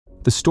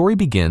The story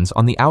begins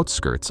on the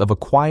outskirts of a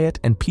quiet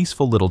and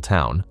peaceful little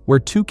town where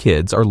two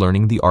kids are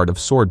learning the art of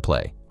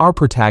swordplay. Our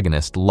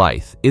protagonist,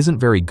 Lyth, isn't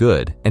very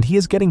good, and he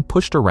is getting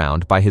pushed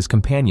around by his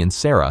companion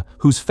Sarah,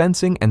 whose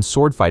fencing and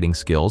sword fighting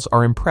skills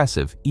are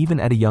impressive even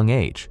at a young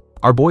age.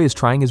 Our boy is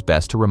trying his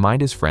best to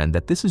remind his friend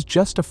that this is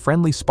just a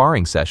friendly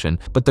sparring session,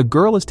 but the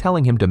girl is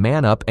telling him to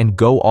man up and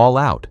go all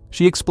out.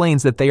 She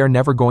explains that they are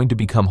never going to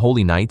become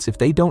holy knights if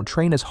they don't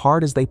train as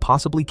hard as they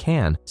possibly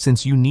can,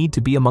 since you need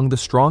to be among the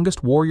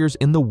strongest warriors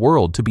in the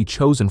world to be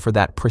chosen for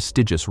that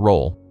prestigious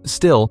role.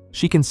 Still,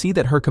 she can see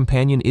that her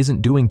companion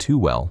isn't doing too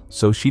well,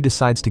 so she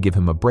decides to give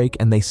him a break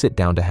and they sit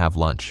down to have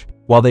lunch.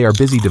 While they are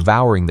busy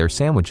devouring their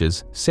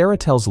sandwiches, Sarah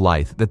tells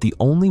Lyth that the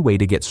only way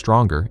to get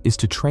stronger is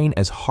to train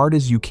as hard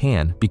as you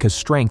can because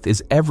strength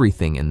is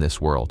everything in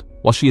this world.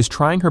 While she is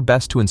trying her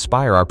best to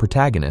inspire our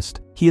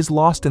protagonist, he is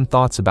lost in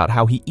thoughts about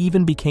how he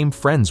even became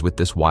friends with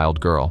this wild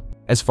girl.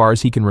 As far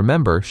as he can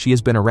remember, she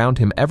has been around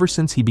him ever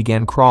since he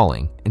began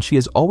crawling, and she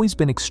has always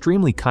been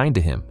extremely kind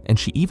to him, and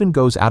she even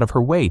goes out of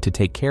her way to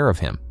take care of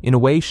him. In a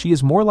way, she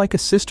is more like a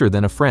sister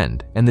than a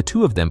friend, and the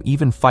two of them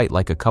even fight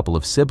like a couple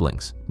of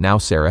siblings. Now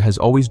Sarah has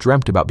always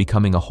dreamt about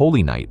becoming a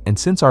holy knight, and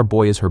since our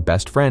boy is her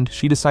best friend,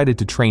 she decided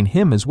to train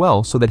him as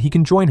well so that he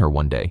can join her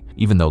one day.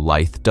 Even though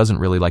Lyth doesn't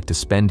really like to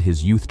spend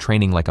his youth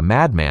training like a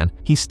madman,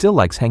 he still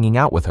likes hanging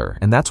out with her,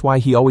 and that's why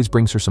he always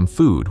brings her some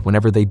food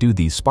whenever they do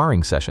these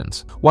sparring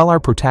sessions. While our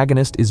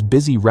protagonist is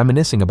busy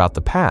reminiscing about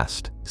the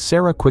past,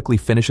 Sarah quickly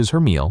finishes her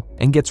meal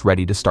and gets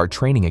ready to start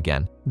training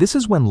again. This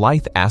is when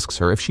Lyth asks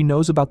her if she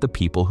knows about the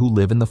people who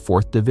live in the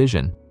 4th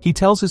Division. He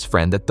tells his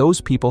friend that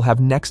those people have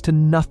next to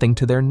nothing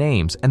to their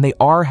names and they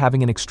are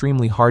having an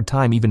extremely hard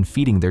time even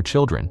feeding their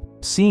children.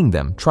 Seeing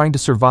them trying to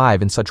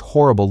survive in such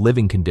horrible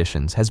living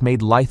conditions has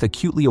made Lyth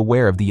acutely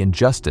aware of the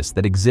injustice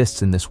that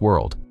exists in this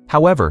world.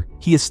 However,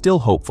 he is still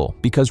hopeful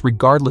because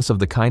regardless of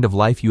the kind of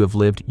life you have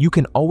lived, you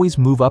can always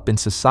move up in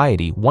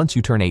society once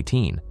you turn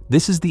 18.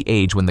 This is the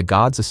age when the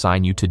gods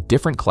assign you to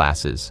different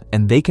classes,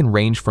 and they can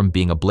range from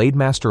being a blade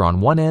master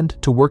on one end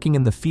to working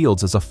in the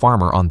fields as a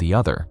farmer on the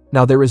other.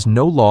 Now, there is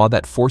no law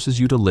that forces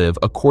you to live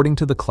according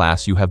to the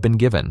class you have been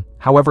given.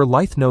 However,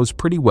 Lyth knows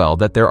pretty well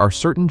that there are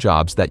certain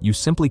jobs that you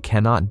simply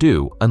cannot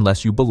do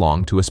unless you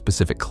belong to a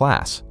specific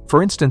class.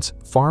 For instance,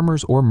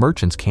 farmers or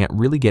merchants can't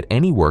really get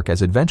any work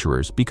as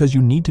adventurers because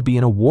you need to be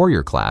in a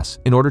warrior class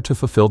in order to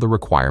fulfill the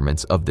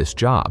requirements of this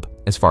job.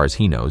 As far as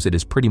he knows, it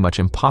is pretty much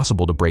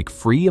impossible to break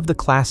free of the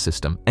class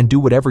system and do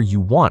whatever you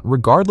want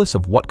regardless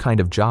of what kind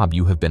of job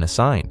you have been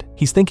assigned.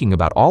 He's thinking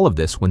about all of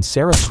this when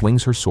Sarah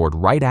swings her sword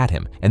right at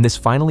him, and this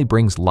finally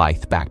brings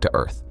Lyth back to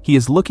earth. He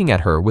is looking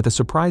at her with a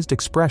surprised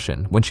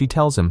expression when she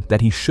tells him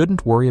that he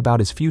shouldn't worry about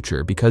his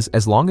future because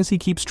as long as he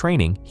keeps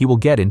training, he will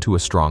get into a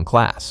strong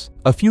class.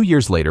 A few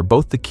years later,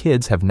 both the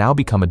kids have now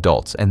become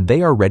adults and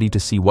they are ready to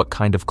see what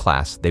kind of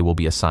class they will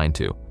be assigned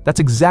to. That's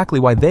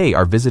exactly why they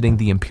are visiting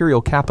the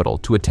imperial capital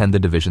to attend the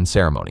division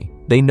ceremony.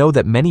 They know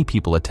that many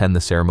people attend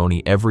the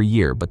ceremony every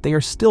year, but they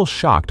are still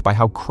shocked by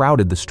how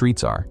crowded the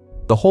streets are.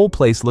 The whole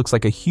place looks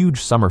like a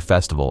huge summer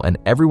festival, and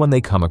everyone they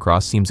come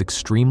across seems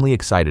extremely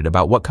excited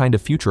about what kind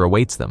of future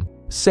awaits them.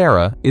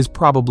 Sarah is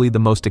probably the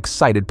most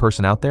excited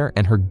person out there,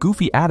 and her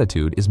goofy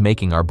attitude is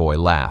making our boy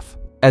laugh.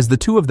 As the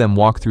two of them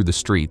walk through the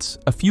streets,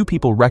 a few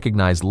people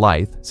recognize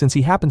Lyth since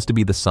he happens to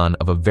be the son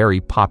of a very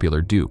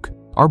popular duke.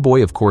 Our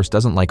boy, of course,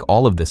 doesn't like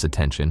all of this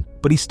attention,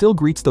 but he still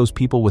greets those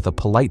people with a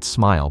polite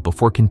smile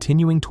before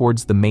continuing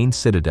towards the main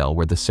citadel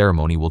where the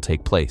ceremony will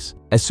take place.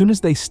 As soon as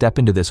they step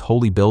into this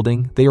holy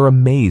building, they are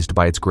amazed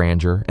by its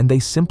grandeur and they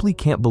simply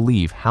can't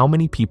believe how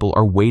many people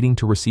are waiting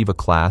to receive a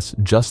class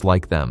just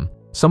like them.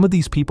 Some of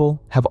these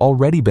people have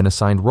already been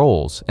assigned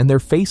roles, and their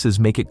faces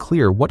make it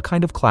clear what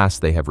kind of class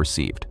they have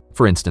received.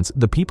 For instance,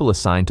 the people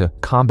assigned to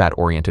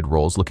combat-oriented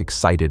roles look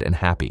excited and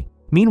happy.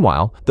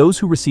 Meanwhile, those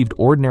who received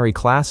ordinary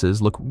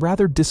classes look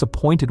rather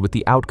disappointed with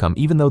the outcome,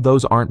 even though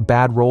those aren't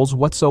bad roles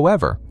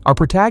whatsoever. Our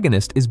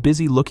protagonist is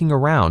busy looking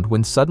around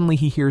when suddenly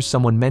he hears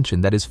someone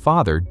mention that his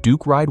father,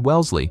 Duke Ride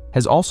Wellesley,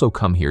 has also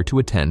come here to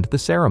attend the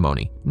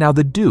ceremony. Now,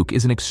 the Duke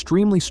is an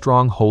extremely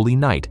strong holy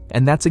knight,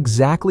 and that's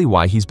exactly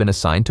why he's been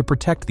assigned to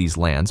protect these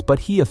lands, but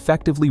he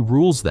effectively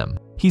rules them.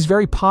 He's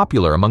very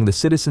popular among the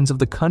citizens of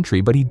the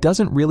country, but he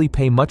doesn't really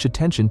pay much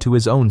attention to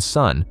his own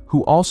son,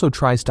 who also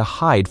tries to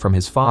hide from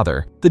his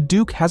father. The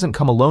Duke hasn't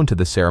come alone to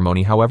the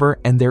ceremony, however,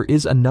 and there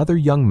is another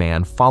young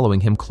man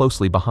following him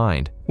closely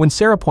behind. When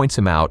Sarah points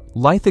him out,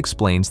 Lyth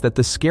explains that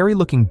the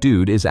scary-looking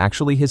dude is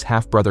actually his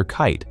half-brother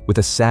Kite. With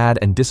a sad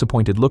and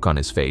disappointed look on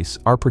his face,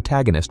 our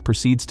protagonist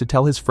proceeds to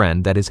tell his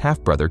friend that his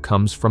half-brother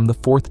comes from the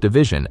 4th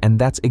Division, and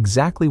that's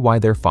exactly why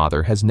their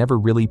father has never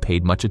really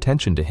paid much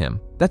attention to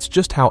him. That's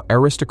just how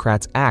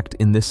aristocrats act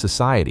in this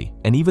society,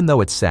 and even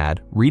though it's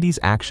sad, Reedy's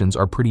actions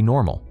are pretty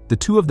normal. The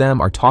two of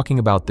them are talking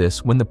about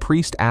this when the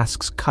priest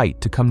asks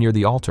Kite to come near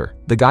the altar.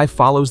 The guy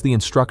follows the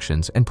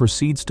instructions and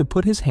proceeds to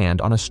put his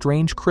hand on a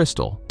strange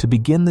crystal to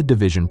begin the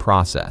division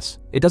process.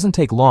 It doesn't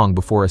take long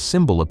before a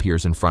symbol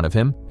appears in front of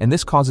him, and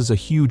this causes a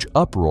huge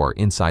uproar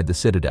inside the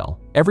citadel.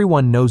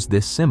 Everyone knows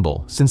this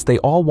symbol since they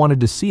all wanted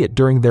to see it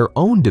during their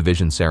own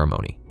division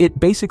ceremony. It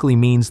basically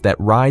means that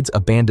Raide's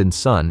abandoned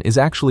son is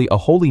actually a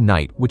holy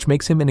knight, which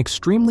makes him an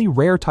extremely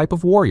rare type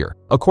of warrior.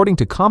 According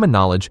to common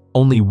knowledge,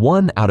 only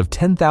 1 out of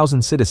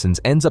 10,000 citizens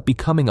ends up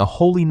becoming a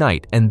holy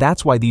knight, and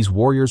that's why these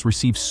warriors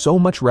receive so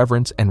much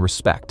reverence and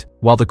respect.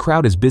 While the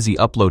crowd is busy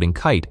uploading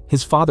Kite,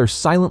 his father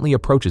silently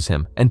approaches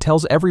him and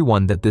tells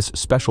everyone that this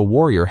special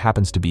warrior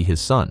happens to be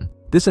his son.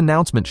 This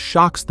announcement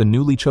shocks the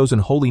newly chosen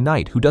holy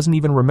knight, who doesn't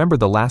even remember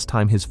the last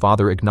time his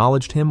father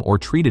acknowledged him or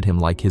treated him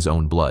like his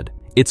own blood.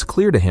 It's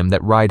clear to him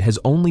that Raide has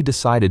only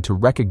decided to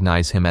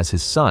recognize him as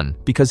his son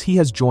because he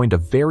has joined a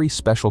very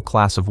special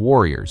class of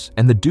warriors,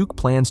 and the Duke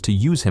plans to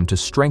use him to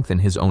strengthen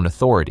his own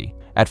authority.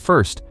 At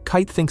first,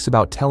 Kite thinks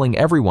about telling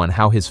everyone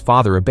how his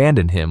father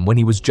abandoned him when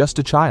he was just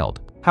a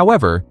child.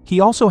 However, he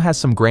also has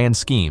some grand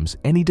schemes,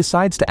 and he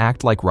decides to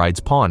act like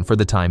Raide's pawn for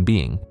the time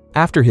being.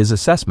 After his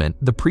assessment,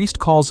 the priest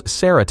calls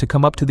Sarah to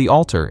come up to the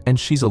altar, and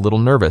she's a little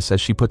nervous as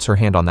she puts her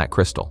hand on that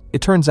crystal. It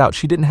turns out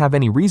she didn't have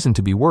any reason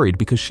to be worried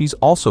because she's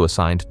also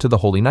assigned to the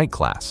Holy Knight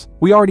class.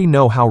 We already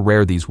know how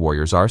rare these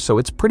warriors are, so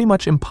it's pretty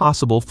much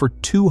impossible for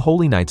 2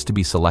 Holy Knights to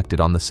be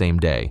selected on the same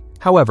day.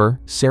 However,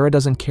 Sarah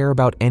doesn't care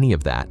about any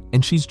of that,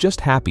 and she's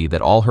just happy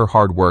that all her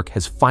hard work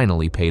has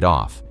finally paid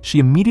off. She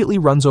immediately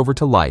runs over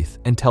to Lythe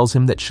and tells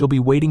him that she'll be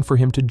waiting for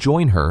him to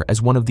join her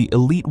as one of the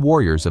elite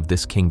warriors of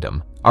this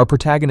kingdom. Our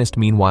protagonist,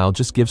 meanwhile,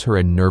 just gives her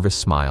a nervous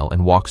smile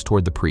and walks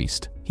toward the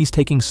priest. He's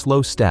taking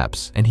slow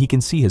steps, and he can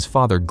see his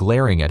father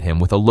glaring at him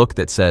with a look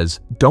that says,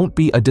 "Don't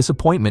be a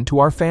disappointment to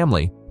our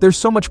family." There's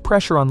so much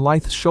pressure on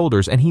Lythe's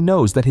shoulders, and he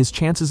knows that his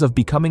chances of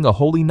becoming a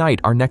holy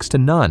knight are next to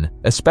none,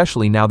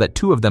 especially now that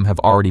 2 of them have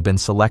already been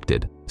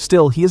selected.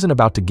 Still, he isn't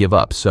about to give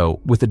up, so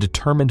with a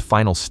determined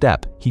final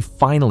step, he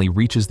finally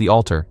reaches the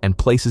altar and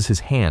places his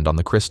hand on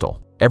the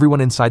crystal.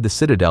 Everyone inside the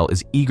citadel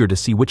is eager to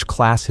see which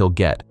class he'll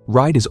get.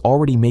 Raide is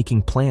already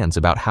making plans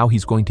about how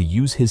he's going to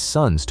use his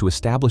sons to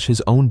establish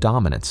his own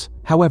dominance.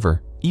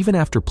 However, even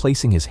after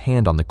placing his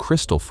hand on the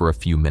crystal for a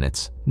few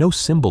minutes, no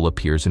symbol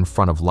appears in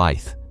front of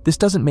Lythe. This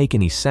doesn't make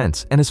any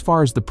sense, and as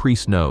far as the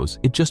priest knows,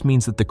 it just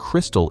means that the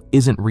crystal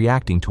isn't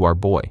reacting to our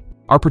boy.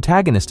 Our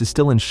protagonist is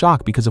still in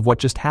shock because of what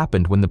just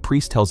happened when the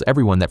priest tells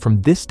everyone that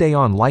from this day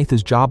on, Lythe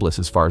is jobless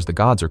as far as the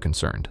gods are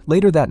concerned.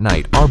 Later that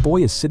night, our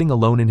boy is sitting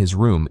alone in his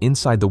room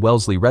inside the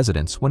Wellesley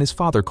residence when his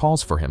father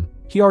calls for him.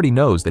 He already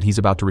knows that he's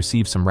about to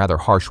receive some rather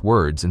harsh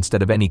words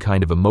instead of any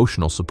kind of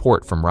emotional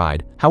support from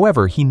Raide.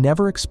 However, he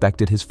never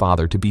expected his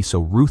father to be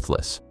so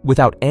ruthless.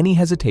 Without any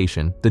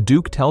hesitation, the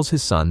Duke tells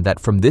his son that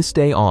from this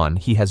day on,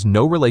 he has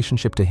no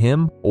relationship to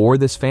him or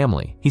this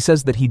family. He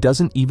says that he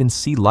doesn't even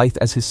see Lythe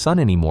as his son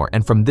anymore,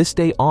 and from this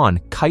day on,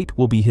 Kite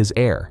will be his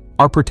heir.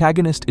 Our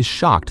protagonist is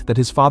shocked that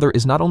his father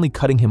is not only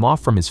cutting him off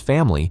from his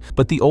family,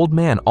 but the old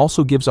man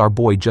also gives our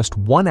boy just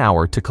 1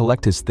 hour to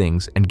collect his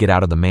things and get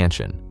out of the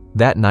mansion.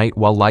 That night,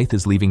 while Lythe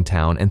is leaving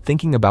town and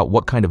thinking about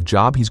what kind of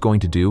job he's going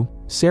to do,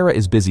 Sarah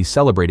is busy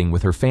celebrating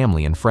with her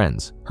family and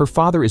friends. Her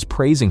father is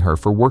praising her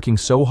for working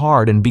so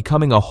hard and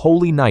becoming a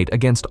holy knight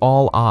against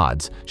all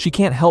odds. She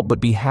can't help but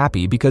be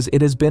happy because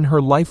it has been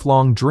her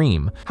lifelong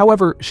dream.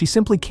 However, she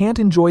simply can't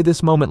enjoy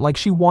this moment like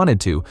she wanted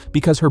to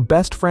because her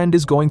best friend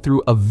is going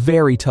through a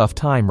very tough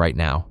time right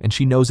now, and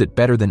she knows it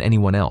better than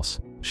anyone else.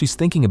 She's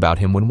thinking about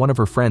him when one of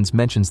her friends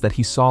mentions that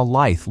he saw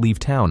Lythe leave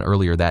town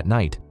earlier that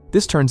night.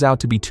 This turns out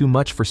to be too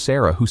much for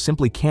Sarah, who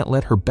simply can't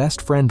let her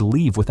best friend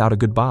leave without a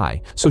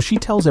goodbye. So she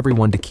tells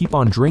everyone to keep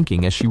on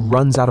drinking as she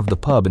runs out of the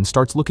pub and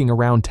starts looking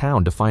around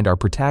town to find our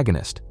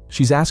protagonist.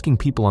 She's asking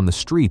people on the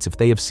streets if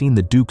they have seen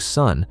the Duke's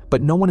son,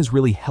 but no one is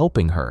really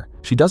helping her.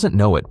 She doesn't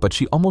know it, but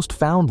she almost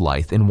found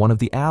Lythe in one of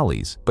the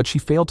alleys, but she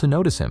failed to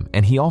notice him,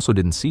 and he also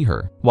didn't see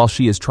her. While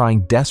she is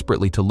trying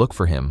desperately to look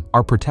for him,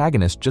 our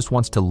protagonist just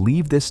wants to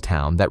leave this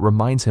town that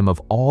reminds him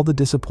of all the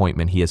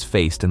disappointment he has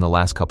faced in the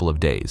last couple of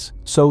days.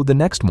 So the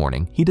next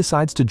morning, he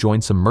decides to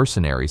join some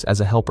mercenaries as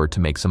a helper to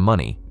make some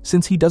money.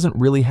 Since he doesn't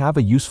really have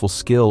a useful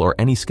skill or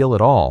any skill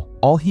at all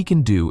he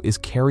can do is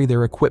carry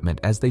their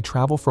equipment as they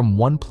travel from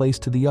one place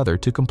to the other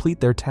to complete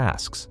their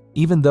tasks.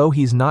 Even though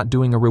he's not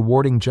doing a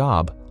rewarding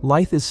job,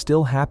 Lythe is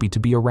still happy to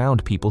be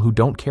around people who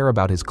don't care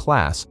about his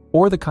class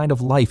or the kind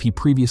of life he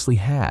previously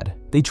had.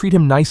 They treat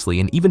him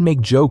nicely and even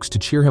make jokes to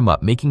cheer him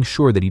up, making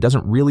sure that he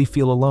doesn't really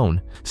feel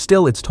alone.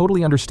 Still, it's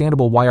totally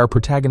understandable why our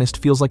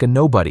protagonist feels like a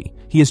nobody.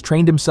 He has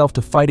trained himself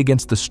to fight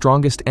against the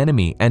strongest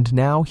enemy, and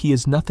now he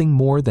is nothing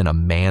more than a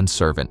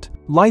manservant.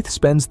 Lythe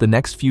spends the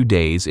next few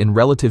days in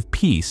relative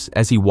peace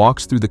as he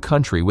walks through the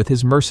country with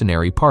his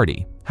mercenary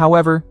party.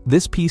 However,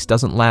 this peace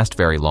doesn't last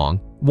very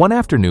long. One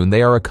afternoon,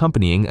 they are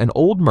accompanying an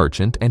old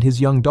merchant and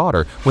his young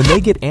daughter when they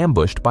get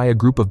ambushed by a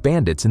group of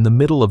bandits in the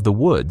middle of the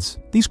woods.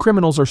 These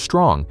criminals are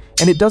strong,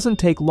 and it doesn't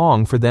take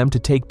long for them to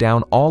take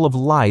down all of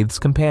Lythe's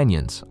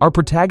companions. Our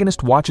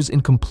protagonist watches in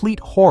complete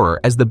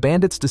horror as the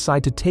bandits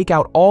decide to take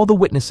out all the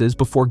witnesses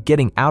before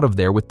getting out of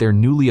there with their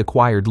newly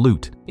acquired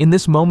loot. In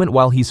this moment,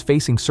 while he's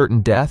facing certain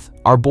death,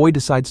 our boy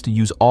decides to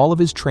use all of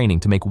his training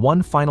to make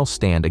one final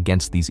stand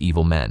against these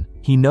evil men.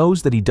 He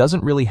knows that he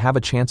doesn't really have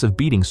a chance of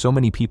beating so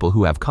many people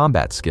who have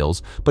combat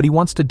skills, but he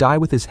wants to die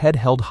with his head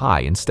held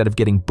high instead of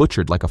getting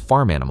butchered like a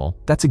farm animal.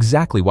 That's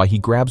exactly why he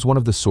grabs one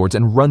of the swords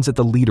and runs at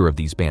the leader of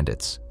these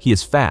bandits. He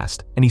is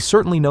fast, and he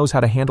certainly knows how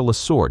to handle a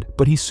sword,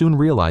 but he soon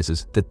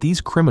realizes that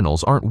these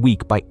criminals aren't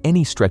weak by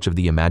any stretch of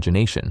the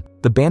imagination.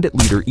 The bandit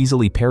leader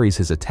easily parries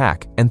his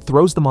attack and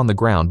throws them on the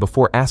ground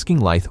before asking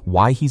Lyth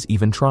why he's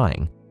even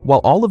trying. While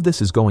all of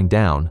this is going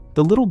down,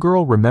 the little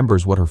girl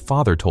remembers what her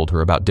father told her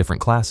about different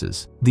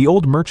classes. The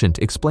old merchant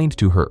explained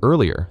to her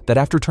earlier that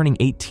after turning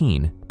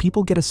 18,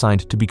 people get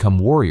assigned to become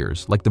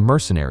warriors like the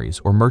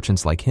mercenaries or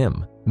merchants like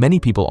him. Many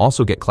people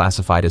also get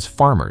classified as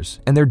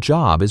farmers, and their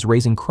job is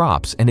raising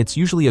crops, and it's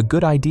usually a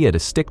good idea to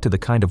stick to the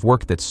kind of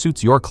work that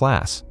suits your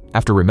class.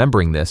 After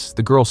remembering this,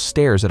 the girl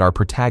stares at our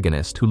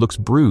protagonist, who looks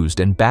bruised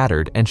and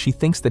battered, and she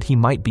thinks that he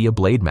might be a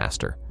blade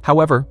master.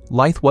 However,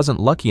 Lyth wasn't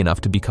lucky enough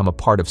to become a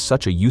part of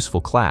such a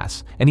useful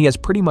class, and he has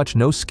pretty much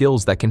no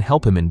skills that can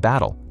help him in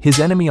battle.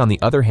 His enemy, on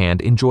the other hand,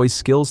 enjoys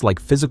skills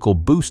like physical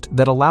boost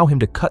that allow him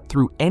to cut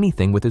through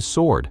anything with his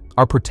sword.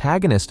 Our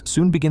protagonist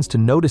soon begins to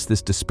notice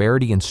this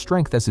disparity in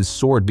strength as his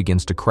sword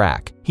begins to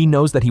crack. He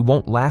knows that he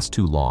won't last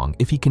too long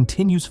if he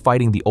continues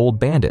fighting the old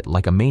bandit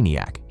like a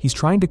maniac. He's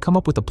trying to come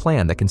up with a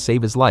plan that can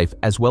save his life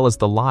as well as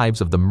the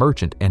lives of the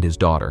merchant and his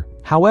daughter.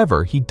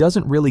 However, he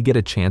doesn't really get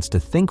a chance to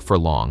think for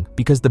long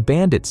because the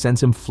bandit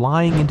sends him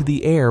flying into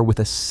the air with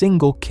a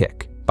single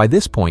kick. By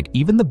this point,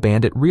 even the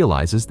bandit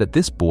realizes that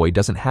this boy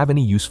doesn't have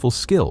any useful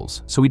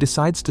skills, so he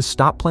decides to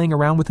stop playing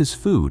around with his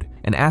food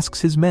and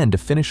asks his men to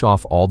finish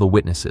off all the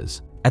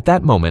witnesses. At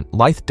that moment,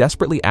 Lyth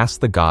desperately asks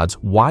the gods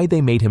why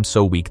they made him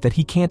so weak that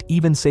he can't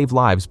even save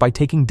lives by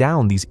taking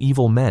down these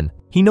evil men.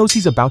 He knows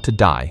he's about to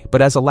die,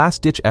 but as a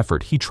last-ditch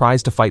effort, he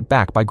tries to fight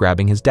back by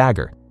grabbing his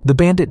dagger. The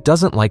bandit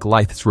doesn't like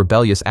Lyth's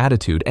rebellious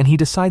attitude, and he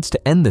decides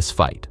to end this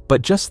fight.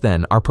 But just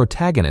then, our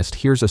protagonist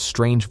hears a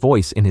strange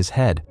voice in his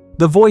head.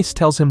 The voice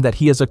tells him that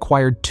he has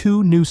acquired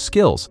 2 new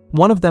skills.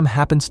 One of them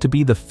happens to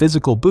be the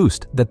physical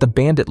boost that the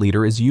bandit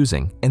leader is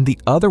using, and the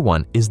other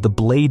one is the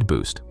blade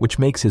boost, which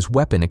makes his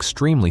weapon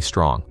extremely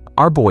strong.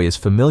 Our boy is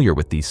familiar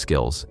with these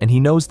skills, and he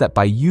knows that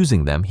by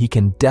using them, he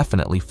can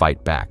definitely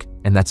fight back.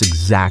 And that's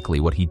exactly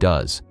what he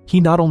does. He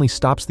not only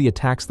stops the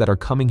attacks that are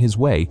coming his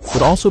way,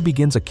 but also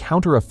begins a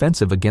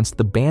counter-offensive against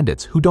the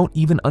bandits who don't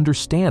even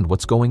understand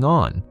what's going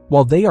on.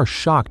 While they are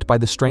shocked by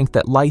the strength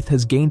that Lyth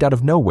has gained out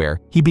of nowhere,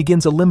 he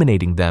begins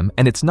eliminating them,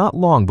 and it's not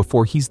long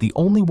before he's the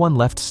only one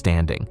left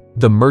standing.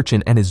 The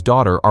merchant and his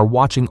daughter are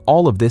watching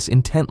all of this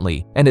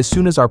intently, and as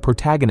soon as our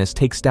protagonist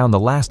takes down the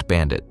last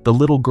bandit, the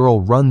little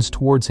girl runs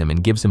towards him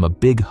and gives him a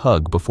big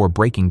hug before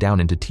breaking down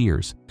into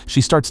tears.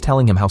 She starts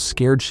telling him how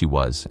scared she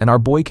was, and our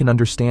boy can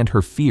understand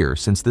her fear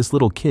since this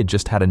little kid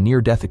just had a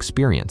near-death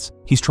experience.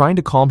 He's trying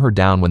to calm her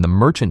down when the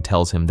merchant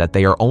tells him that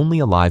they are only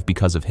alive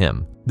because of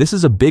him. This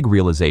is a big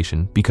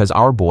realization because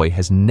our boy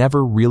has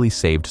never really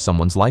saved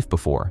someone's life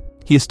before.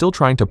 He is still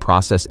trying to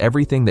process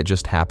everything that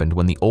just happened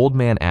when the old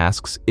man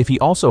asks if he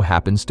also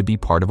happens to be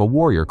part of a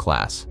warrior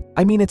class.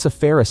 I mean, it's a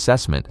fair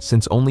assessment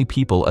since only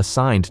people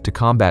assigned to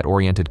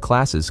combat-oriented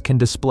classes can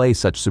display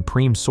such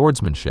supreme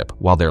swordsmanship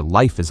while their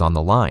life is on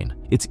the line.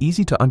 It's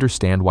easy to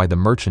understand why the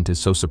merchant is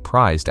so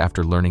surprised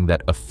after learning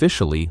that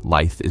officially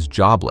Lyth is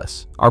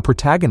jobless. Our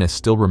protagonist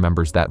still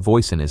remembers that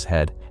voice in his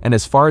head, and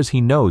as far as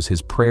he knows,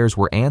 his prayers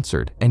were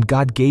answered, and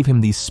God gave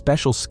him these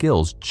special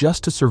skills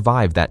just to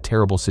survive that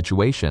terrible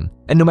situation.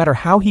 And no matter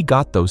how he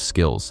got those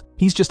skills,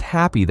 he's just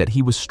happy that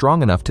he was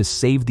strong enough to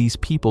save these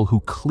people who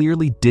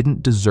clearly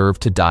didn't deserve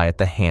to die at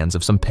the hands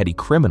of some petty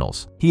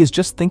criminals. He is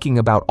just thinking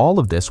about all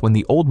of this when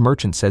the old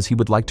merchant says he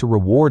would like to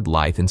reward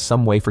Lyth in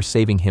some way for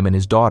saving him and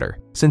his daughter.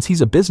 Since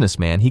he's a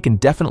businessman, he can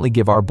definitely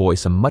give our boy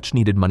some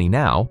much-needed money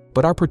now,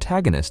 but our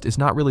protagonist is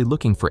not really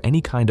looking for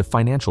any kind of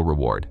financial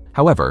reward.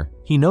 However,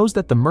 he knows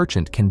that the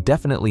merchant can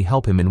definitely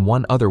help him in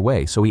one other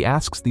way, so he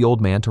asks the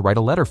old man to write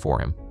a letter for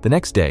him. The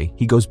next day,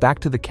 he goes back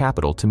to the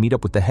capital to meet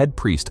up with the head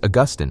priest,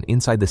 Augustin,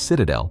 inside the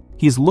citadel.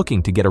 He is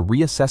looking to get a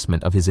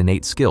reassessment of his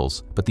innate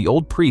skills, but the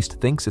old priest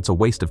thinks it's a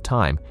waste of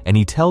time, and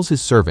he tells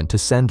his servant to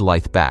send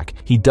Lyth back.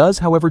 He does,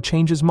 however,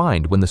 change his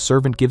mind when the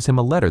servant gives him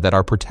a letter that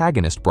our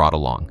protagonist brought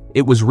along.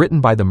 It was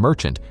written by the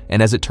merchant,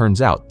 and as it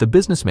turns out, the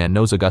businessman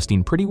knows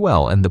Augustine pretty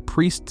well, and the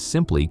priest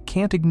simply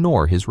can't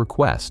ignore his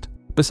request.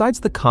 Besides,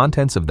 the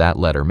contents of that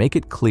letter make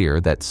it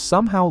clear that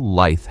somehow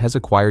Lyth has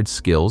acquired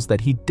skills that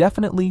he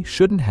definitely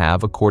shouldn't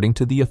have according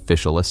to the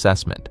official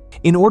assessment.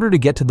 In order to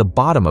get to the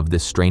bottom of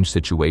this strange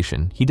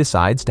situation, he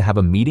decides to have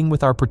a meeting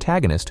with our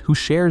protagonist who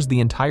shares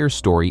the entire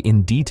story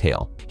in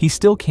detail. He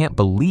still can't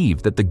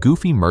believe that the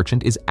goofy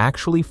merchant is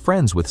actually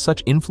friends with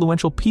such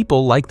influential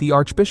people like the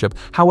archbishop.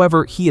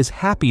 However, he is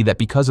happy that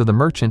because of the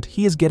merchant,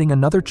 he is getting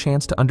another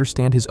chance to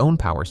understand his own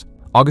powers.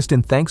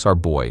 Augustine thanks our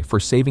boy for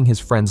saving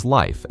his friend's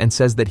life and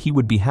says that he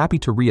would be happy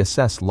to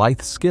reassess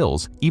Lyth's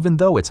skills even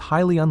though it's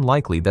highly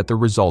unlikely that the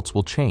results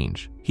will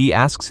change. He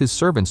asks his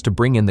servants to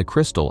bring in the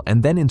crystal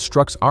and then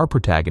instructs our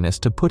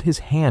protagonist to put his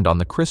hand on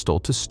the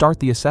crystal to start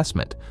the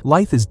assessment.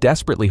 Lyth is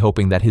desperately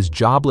hoping that his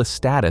jobless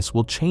status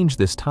will change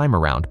this time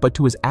around, but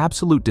to his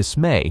absolute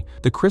dismay,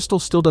 the crystal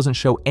still doesn't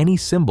show any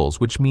symbols,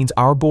 which means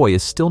our boy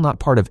is still not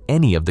part of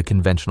any of the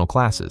conventional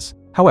classes.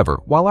 However,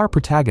 while our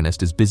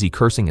protagonist is busy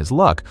cursing his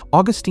luck,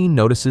 Augustine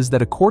notices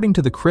that according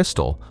to the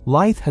crystal,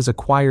 Lyth has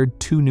acquired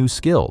 2 new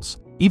skills.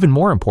 Even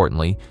more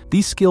importantly,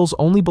 these skills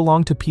only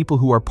belong to people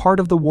who are part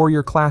of the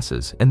warrior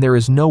classes, and there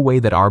is no way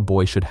that our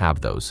boy should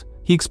have those.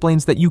 He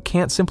explains that you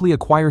can't simply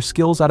acquire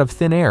skills out of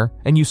thin air,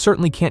 and you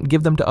certainly can't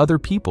give them to other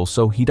people,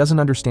 so he doesn't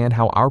understand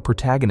how our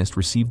protagonist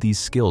received these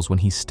skills when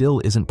he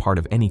still isn't part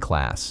of any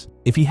class.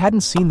 If he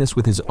hadn't seen this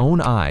with his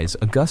own eyes,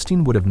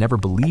 Augustine would have never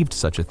believed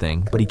such a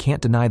thing, but he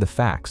can't deny the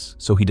facts,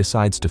 so he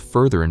decides to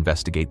further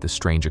investigate the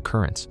strange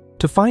occurrence.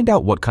 To find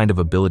out what kind of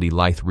ability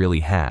Lyth really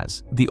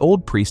has, the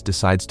old priest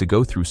decides to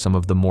go through some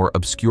of the more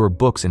obscure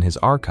books in his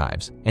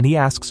archives, and he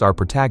asks our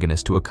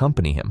protagonist to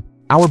accompany him.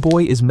 Our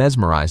boy is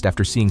mesmerized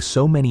after seeing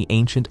so many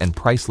ancient and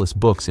priceless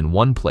books in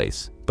one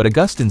place, but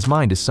Augustine's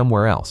mind is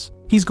somewhere else.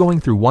 He's going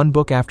through one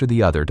book after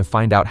the other to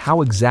find out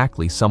how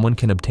exactly someone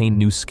can obtain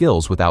new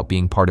skills without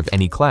being part of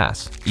any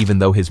class. Even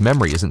though his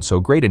memory isn't so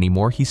great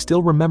anymore, he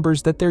still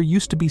remembers that there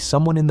used to be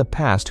someone in the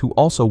past who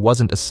also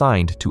wasn't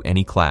assigned to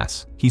any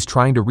class. He's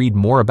trying to read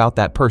more about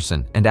that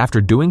person, and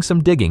after doing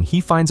some digging, he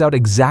finds out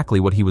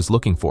exactly what he was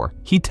looking for.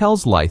 He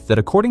tells Lyth that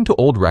according to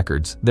old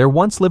records, there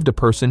once lived a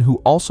person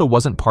who also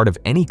wasn't part of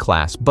any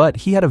class, but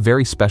he had a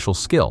very special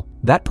skill.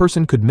 That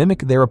person could mimic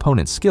their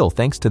opponent's skill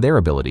thanks to their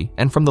ability,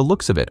 and from the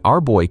looks of it,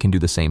 our boy can do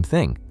the same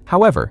thing.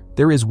 However,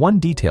 there is one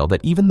detail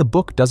that even the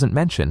book doesn't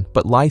mention,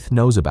 but Lyth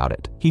knows about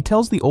it. He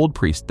tells the old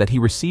priest that he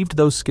received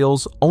those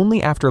skills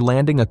only after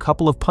landing a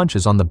couple of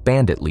punches on the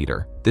bandit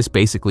leader. This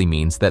basically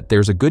means that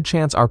there's a good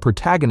chance our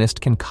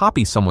protagonist can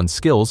copy someone's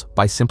skills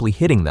by simply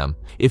hitting them.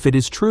 If it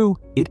is true,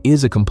 it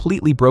is a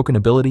completely broken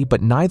ability,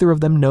 but neither of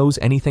them knows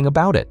anything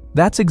about it.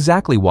 That's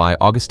exactly why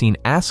Augustine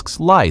asks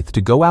Lyth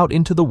to go out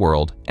into the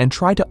world and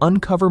try to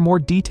uncover more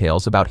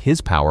details about his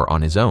power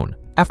on his own.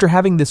 After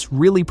having this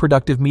really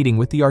productive meeting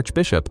with the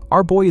Archbishop,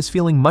 our boy is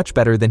feeling much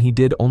better than he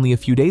did only a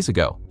few days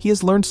ago. He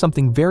has learned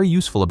something very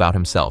useful about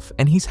himself,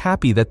 and he's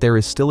happy that there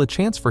is still a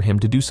chance for him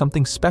to do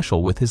something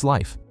special with his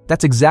life.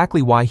 That's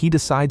exactly why he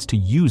decides to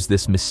use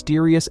this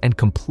mysterious and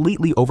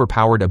completely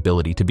overpowered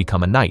ability to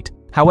become a knight.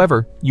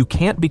 However, you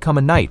can't become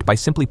a knight by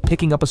simply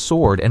picking up a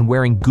sword and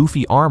wearing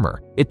goofy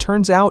armor. It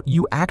turns out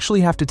you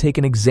actually have to take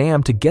an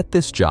exam to get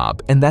this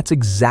job, and that's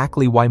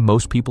exactly why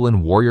most people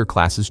in warrior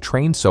classes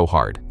train so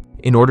hard.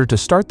 In order to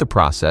start the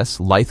process,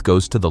 Lyth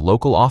goes to the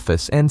local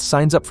office and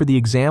signs up for the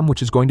exam,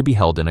 which is going to be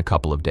held in a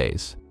couple of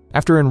days.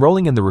 After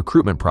enrolling in the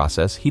recruitment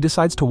process, he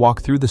decides to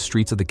walk through the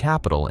streets of the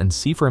capital and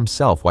see for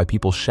himself why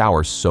people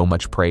shower so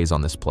much praise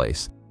on this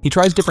place. He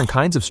tries different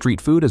kinds of street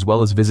food as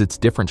well as visits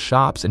different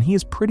shops, and he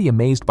is pretty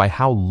amazed by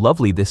how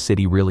lovely this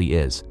city really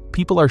is.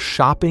 People are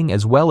shopping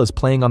as well as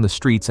playing on the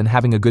streets and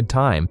having a good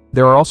time.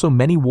 There are also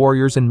many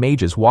warriors and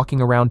mages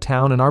walking around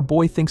town, and our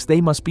boy thinks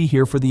they must be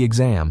here for the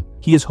exam.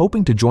 He is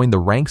hoping to join the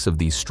ranks of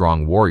these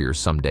strong warriors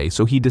someday,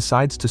 so he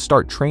decides to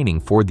start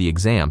training for the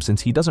exam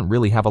since he doesn't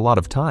really have a lot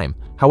of time.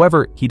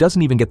 However, he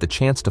doesn't even get the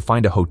chance to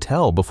find a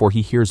hotel before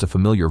he hears a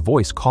familiar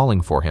voice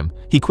calling for him.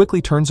 He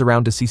quickly turns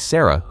around to see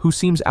Sarah, who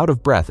seems out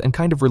of breath and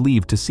kind of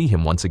relieved to see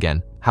him once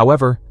again.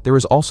 However, there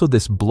is also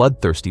this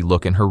bloodthirsty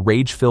look in her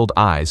rage-filled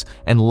eyes,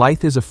 and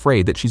Lyth is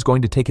afraid that she's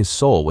going to take his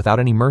soul without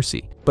any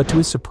mercy. But to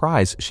his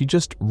surprise, she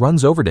just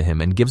runs over to him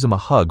and gives him a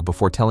hug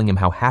before telling him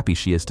how happy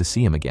she is to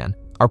see him again.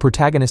 Our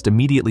protagonist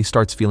immediately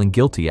starts feeling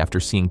guilty after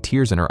seeing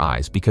tears in her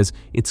eyes because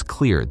it's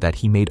clear that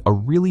he made a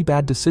really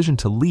bad decision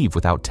to leave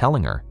without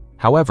telling her.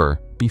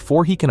 However,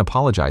 before he can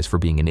apologize for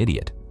being an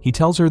idiot, he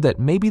tells her that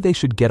maybe they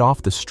should get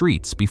off the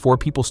streets before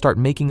people start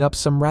making up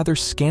some rather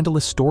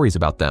scandalous stories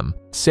about them.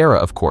 Sarah,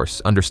 of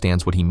course,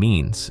 understands what he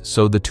means,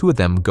 so the two of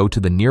them go to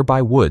the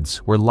nearby woods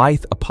where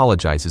Lyth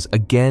apologizes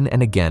again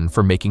and again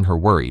for making her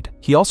worried.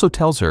 He also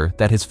tells her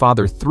that his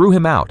father threw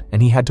him out and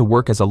he had to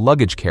work as a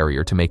luggage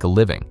carrier to make a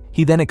living.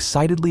 He then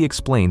excitedly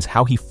explains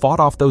how he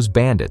fought off those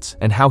bandits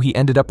and how he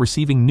ended up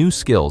receiving new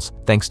skills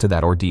thanks to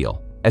that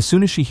ordeal. As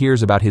soon as she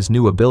hears about his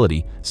new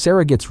ability,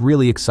 Sarah gets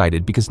really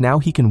excited because now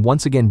he can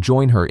once again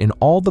join her in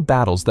all the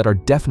battles that are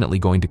definitely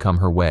going to come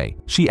her way.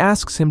 She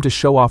asks him to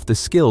show off the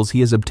skills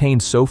he has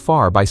obtained so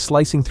far by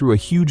slicing through a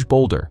huge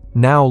boulder.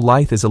 Now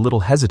Lyth is a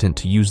little hesitant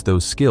to use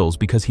those skills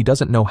because he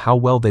doesn't know how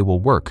well they will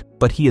work,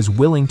 but he is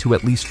willing to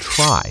at least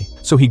try.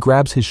 So he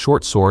grabs his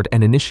short sword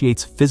and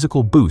initiates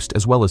physical boost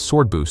as well as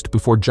sword boost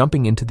before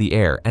jumping into the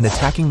air and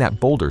attacking that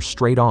boulder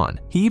straight on.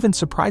 He even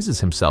surprises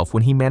himself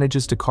when he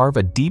manages to carve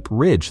a deep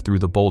ridge through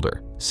the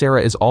boulder.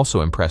 Sarah is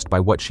also impressed by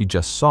what she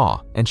just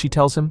saw, and she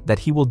tells him that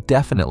he will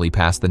definitely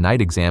pass the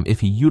night exam if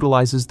he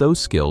utilizes those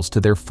skills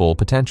to their full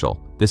potential.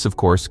 This, of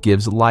course,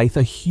 gives Lyth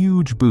a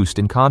huge boost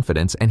in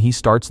confidence, and he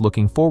starts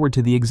looking forward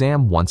to the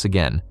exam once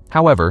again.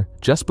 However,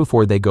 just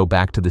before they go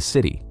back to the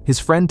city, his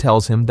friend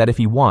tells him that if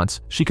he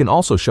wants, she can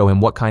also show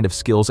him what kind of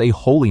skills a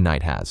holy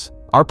knight has.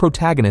 Our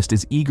protagonist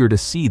is eager to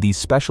see these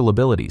special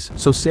abilities,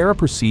 so Sarah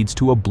proceeds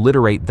to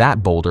obliterate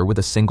that boulder with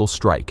a single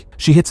strike.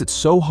 She hits it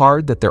so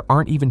hard that there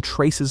aren't even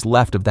traces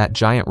left of that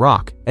giant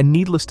rock, and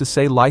needless to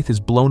say, Lyth is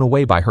blown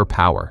away by her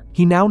power.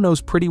 He now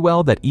knows pretty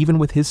well that even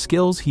with his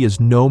skills, he is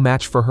no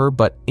match for her,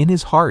 but in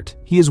his heart,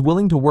 he is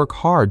willing to work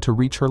hard to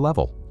reach her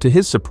level. To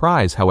his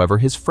surprise, however,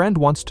 his friend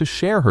wants to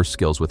share her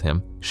skills with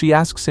him. She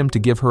asks him to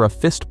give her a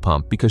fist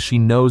pump because she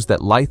knows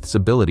that Lyth's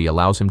ability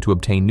allows him to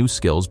obtain new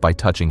skills by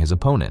touching his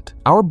opponent.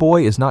 Our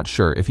boy is not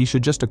sure if he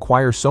should just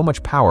acquire so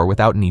much power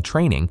without any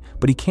training,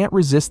 but he can't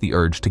resist the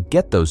urge to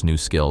get those new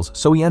skills,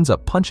 so he ends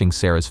up punching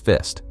Sarah's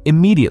fist.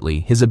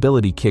 Immediately, his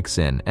ability kicks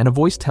in, and a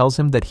voice tells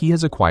him that he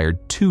has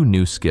acquired 2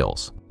 new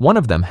skills. One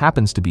of them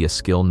happens to be a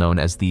skill known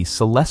as the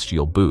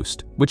Celestial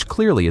Boost, which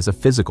clearly is a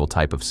physical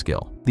type of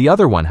skill. The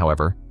other one,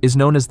 however, is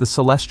known as the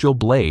Celestial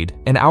Blade,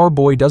 and our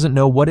boy doesn't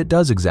know what it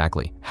does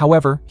exactly.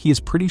 However, he is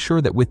pretty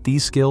sure that with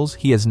these skills,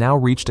 he has now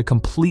reached a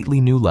completely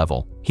new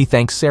level. He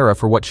thanks Sarah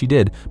for what she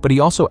did, but he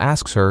also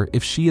asks her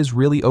if she is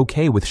really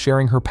okay with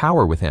sharing her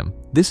power with him.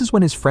 This is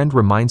when his friend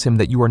reminds him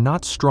that you are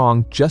not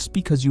strong just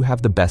because you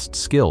have the best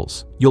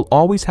skills. You'll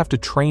always have to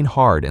train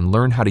hard and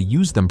learn how to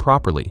use them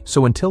properly,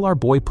 so until our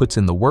boy puts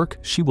in the work,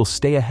 she will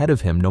stay ahead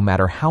of him no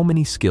matter how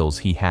many skills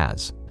he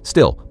has.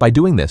 Still, by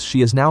doing this,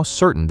 she is now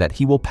certain that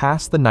he will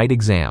pass the night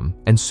exam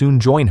and soon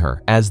join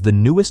her as the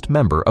newest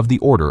member of the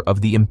Order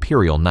of the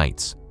Imperial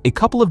Knights. A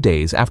couple of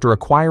days after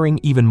acquiring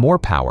even more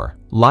power,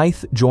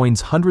 Lyth joins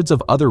hundreds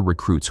of other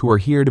recruits who are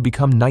here to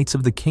become Knights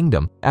of the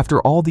Kingdom.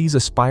 After all these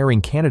aspiring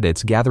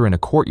candidates gather in a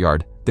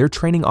courtyard, their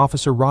training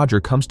officer Roger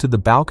comes to the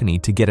balcony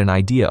to get an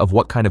idea of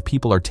what kind of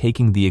people are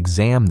taking the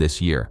exam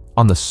this year.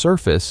 On the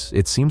surface,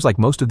 it seems like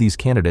most of these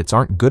candidates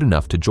aren't good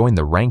enough to join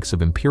the ranks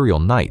of Imperial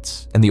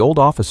Knights, and the old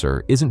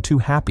officer isn't too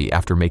happy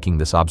after making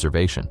this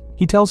observation.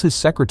 He tells his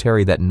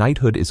secretary that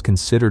knighthood is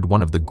considered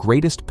one of the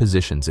greatest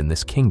positions in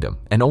this kingdom,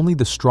 and only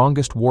the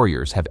strongest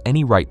warriors have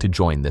any right to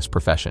join this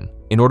profession.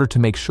 In order to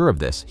make sure of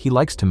this, he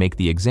likes to make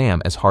the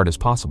exam as hard as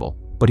possible.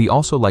 But he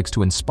also likes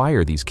to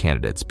inspire these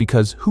candidates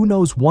because who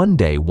knows, one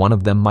day one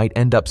of them might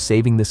end up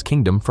saving this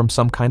kingdom from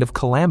some kind of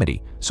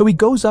calamity. So he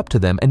goes up to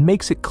them and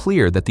makes it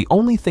clear that the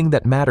only thing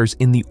that matters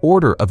in the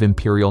Order of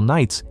Imperial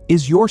Knights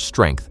is your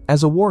strength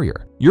as a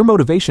warrior. Your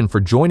motivation for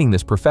joining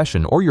this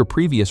profession or your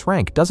previous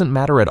rank doesn't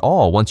matter at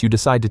all once you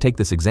decide to take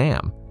this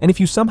exam. And if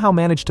you somehow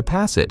manage to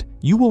pass it,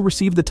 you will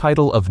receive the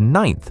title of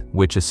Ninth,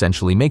 which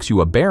essentially makes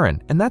you a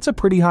Baron, and that's a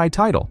pretty high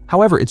title.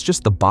 However, it's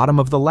just the bottom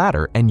of the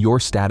ladder, and your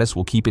status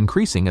will keep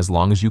increasing as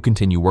long as you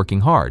continue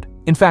working hard.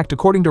 In fact,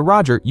 according to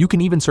Roger, you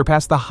can even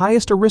surpass the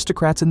highest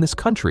aristocrats in this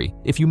country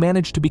if you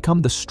manage to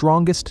become the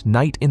strongest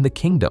knight in the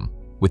kingdom.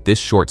 With this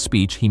short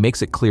speech, he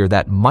makes it clear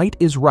that might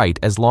is right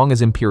as long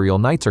as Imperial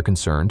Knights are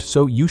concerned,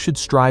 so you should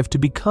strive to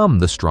become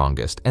the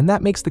strongest, and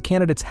that makes the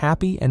candidates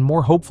happy and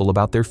more hopeful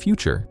about their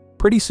future.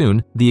 Pretty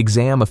soon, the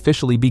exam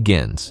officially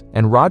begins,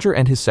 and Roger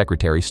and his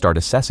secretary start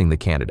assessing the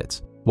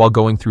candidates. While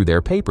going through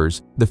their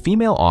papers, the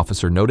female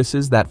officer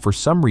notices that for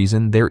some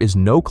reason there is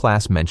no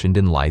class mentioned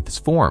in Lyth's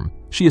form.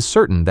 She is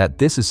certain that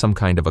this is some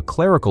kind of a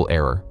clerical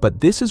error, but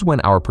this is when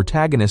our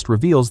protagonist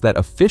reveals that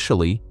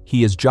officially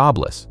he is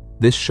jobless.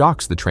 This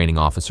shocks the training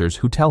officers,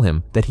 who tell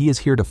him that he is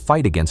here to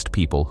fight against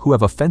people who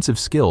have offensive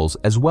skills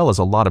as well as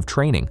a lot of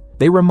training.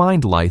 They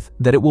remind Lyth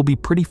that it will be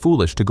pretty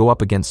foolish to go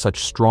up against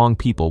such strong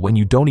people when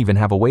you don't even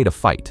have a way to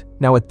fight.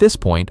 Now at this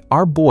point,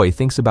 our boy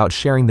thinks about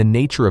sharing the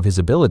nature of his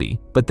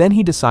ability, but then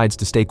he decides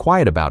to stay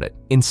quiet about it.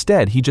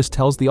 Instead, he just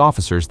tells the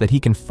officers that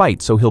he can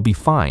fight, so he'll be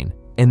fine,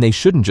 and they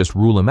shouldn't just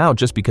rule him out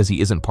just because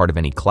he isn't part of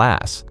any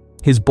class.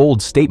 His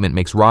bold statement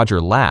makes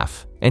Roger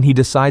laugh, and he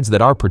decides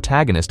that our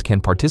protagonist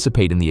can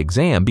participate in the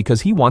exam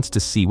because he wants to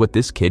see what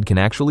this kid can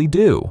actually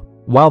do.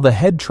 While the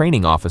head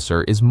training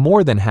officer is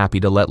more than happy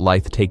to let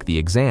Lyth take the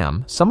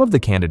exam, some of the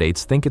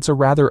candidates think it's a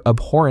rather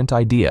abhorrent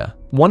idea.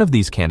 One of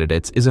these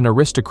candidates is an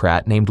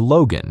aristocrat named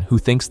Logan, who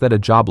thinks that a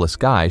jobless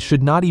guy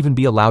should not even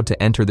be allowed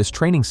to enter this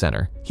training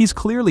center. He's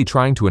clearly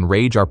trying to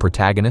enrage our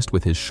protagonist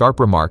with his sharp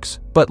remarks,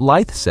 but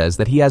Lyth says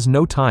that he has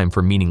no time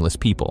for meaningless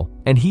people,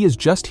 and he is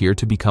just here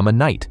to become a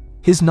knight.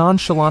 His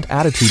nonchalant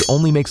attitude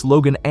only makes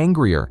Logan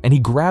angrier, and he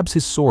grabs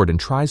his sword and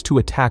tries to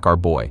attack our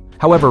boy.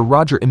 However,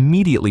 Roger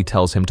immediately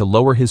tells him to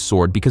lower his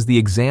sword because the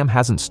exam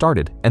hasn't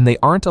started, and they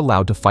aren't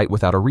allowed to fight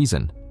without a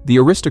reason. The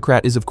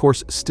aristocrat is of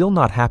course still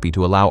not happy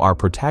to allow our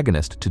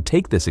protagonist to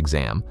take this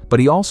exam, but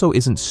he also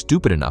isn't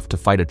stupid enough to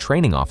fight a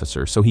training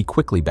officer, so he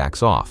quickly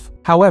backs off.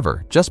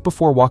 However, just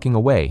before walking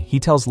away, he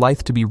tells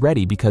Lyth to be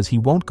ready because he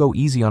won't go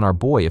easy on our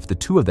boy if the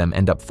two of them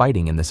end up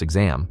fighting in this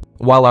exam.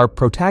 While our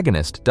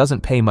protagonist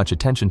doesn't pay much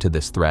attention to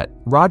this threat,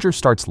 Roger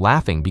starts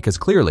laughing because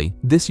clearly,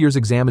 this year's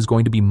exam is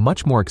going to be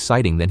much more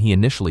exciting than he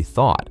initially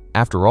thought.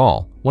 After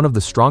all, one of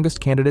the strongest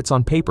candidates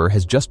on paper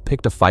has just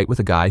picked a fight with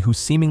a guy who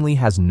seemingly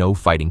has no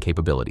fighting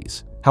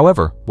capabilities.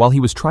 However, while he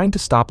was trying to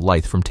stop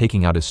Lyth from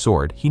taking out his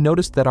sword, he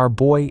noticed that our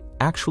boy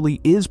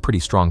actually is pretty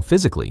strong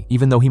physically,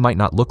 even though he might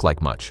not look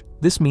like much.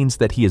 This means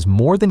that he is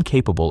more than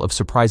capable of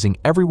surprising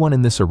everyone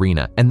in this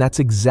arena, and that's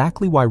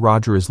exactly why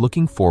Roger is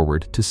looking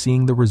forward to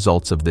seeing the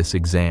results of this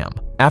exam.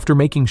 After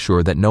making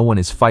sure that no one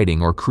is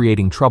fighting or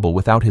creating trouble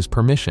without his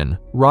permission,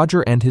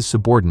 Roger and his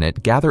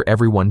subordinate gather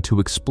everyone to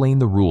explain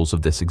the rules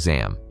of this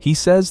exam. He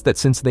says that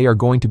since they are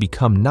going to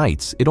become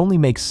knights, it only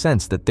makes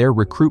sense that their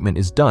recruitment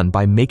is done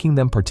by making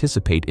them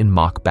participate in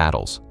mock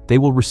battles. They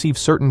will receive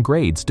certain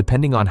grades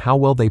depending on how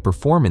well they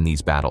perform in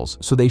these battles,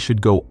 so they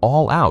should go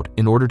all out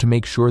in order to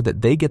make sure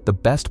that they get the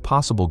best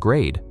possible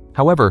grade.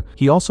 However,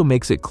 he also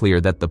makes it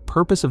clear that the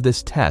purpose of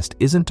this test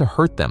isn't to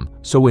hurt them,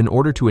 so in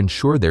order to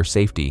ensure their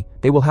safety,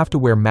 they will have to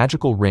wear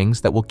magical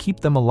rings that will keep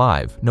them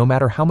alive no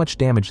matter how much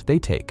damage they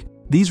take.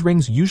 These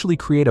rings usually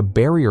create a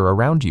barrier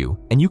around you,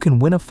 and you can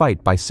win a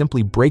fight by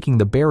simply breaking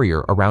the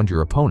barrier around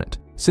your opponent.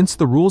 Since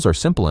the rules are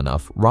simple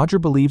enough, Roger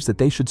believes that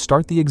they should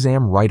start the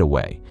exam right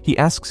away. He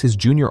asks his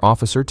junior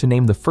officer to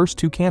name the first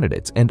two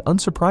candidates, and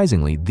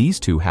unsurprisingly, these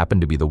two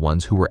happen to be the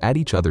ones who were at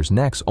each other's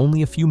necks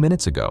only a few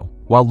minutes ago.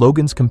 While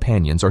Logan's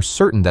companions are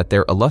certain that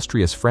their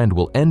illustrious friend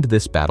will end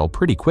this battle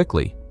pretty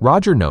quickly,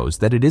 Roger knows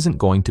that it isn't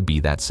going to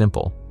be that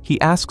simple. He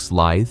asks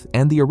Lyth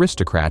and the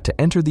aristocrat to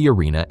enter the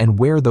arena and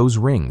wear those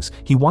rings.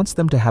 He wants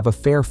them to have a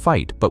fair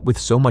fight, but with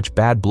so much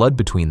bad blood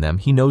between them,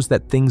 he knows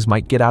that things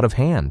might get out of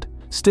hand.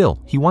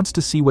 Still, he wants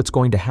to see what's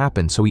going to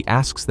happen, so he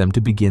asks them to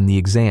begin the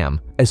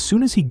exam. As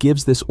soon as he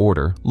gives this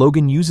order,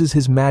 Logan uses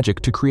his magic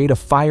to create a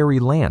fiery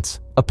lance.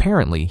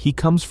 Apparently, he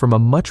comes from a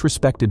much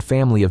respected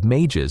family of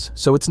mages,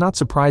 so it's not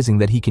surprising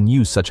that he can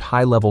use such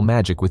high-level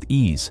magic with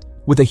ease.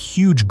 With a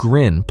huge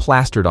grin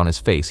plastered on his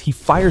face, he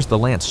fires the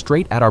lance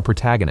straight at our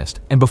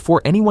protagonist, and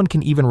before anyone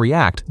can even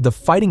react, the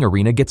fighting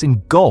arena gets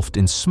engulfed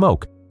in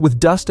smoke. With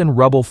dust and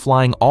rubble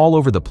flying all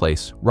over the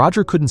place,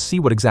 Roger couldn't see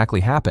what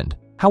exactly happened.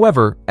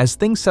 However, as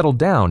things settle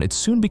down, it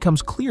soon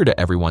becomes clear to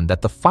everyone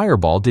that the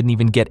fireball didn't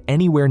even get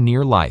anywhere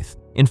near Lyth.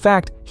 In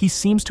fact, he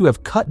seems to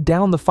have cut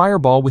down the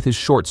fireball with his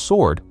short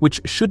sword, which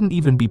shouldn't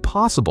even be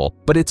possible,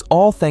 but it's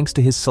all thanks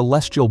to his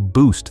celestial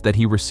boost that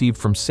he received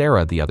from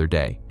Sarah the other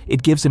day.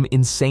 It gives him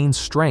insane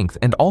strength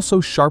and also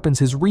sharpens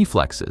his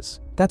reflexes.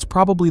 That's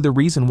probably the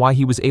reason why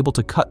he was able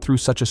to cut through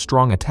such a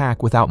strong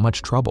attack without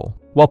much trouble.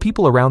 While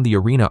people around the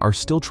arena are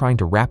still trying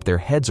to wrap their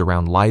heads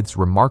around Lyth's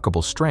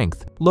remarkable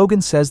strength,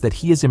 Logan says that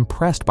he is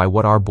impressed by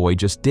what our boy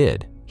just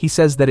did. He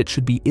says that it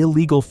should be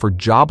illegal for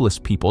jobless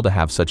people to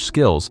have such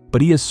skills,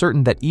 but he is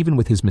certain that even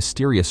with his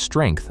mysterious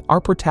strength,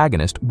 our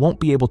protagonist won't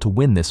be able to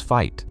win this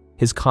fight.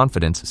 His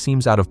confidence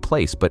seems out of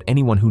place, but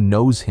anyone who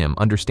knows him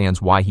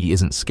understands why he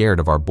isn't scared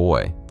of our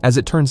boy. As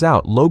it turns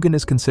out, Logan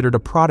is considered a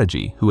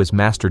prodigy who has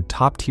mastered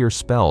top-tier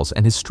spells,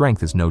 and his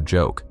strength is no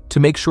joke. To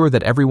make sure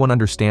that everyone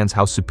understands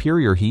how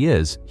superior he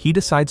is, he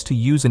decides to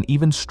use an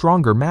even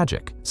stronger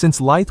magic. Since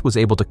Lyth was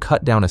able to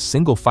cut down a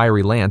single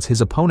fiery lance,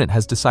 his opponent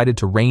has decided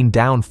to rain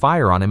down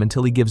fire on him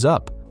until he gives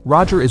up.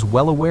 Roger is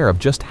well aware of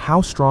just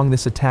how strong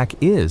this attack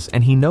is,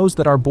 and he knows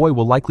that our boy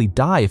will likely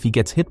die if he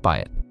gets hit by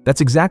it.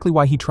 That's exactly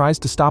why he tries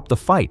to stop the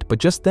fight, but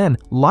just then,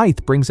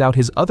 Lyth brings out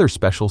his other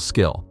special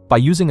skill. By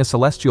using a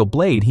celestial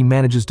blade, he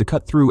manages to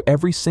cut through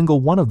every single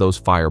one of those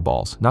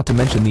fireballs, not to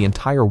mention the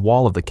entire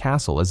wall of the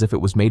castle as if it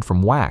was made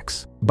from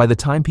wax. By the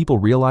time people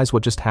realize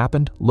what just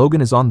happened,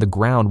 Logan is on the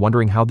ground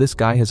wondering how this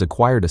guy has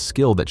acquired a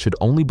skill that should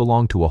only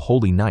belong to a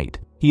holy knight.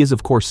 He is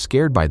of course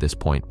scared by this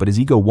point, but his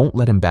ego won't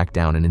let him back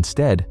down, and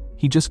instead,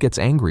 he just gets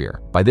angrier.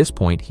 By this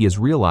point, he has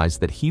realized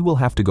that he will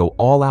have to go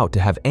all out to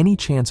have any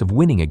chance of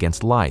winning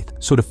against Lyth.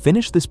 So to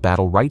finish this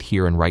battle right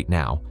here and right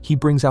now, he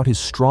brings out his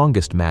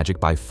strongest magic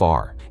by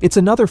far. It's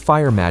another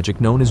fire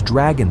magic known as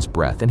Dragon's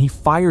Breath, and he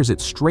fires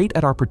it straight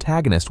at our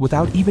protagonist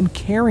without even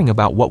caring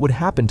about what would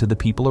happen to the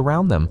people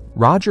around them.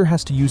 Roger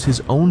has to use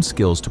his own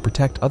skills to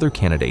protect other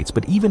candidates,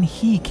 but even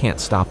he can't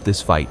stop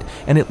this fight,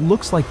 and it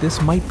looks like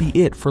this might be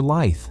it for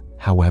Lyth.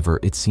 However,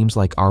 it seems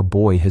like our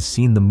boy has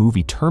seen the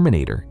movie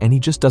Terminator, and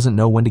he just doesn't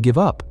know when to give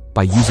up.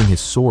 By using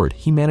his sword,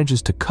 he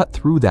manages to cut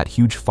through that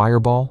huge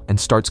fireball and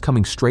starts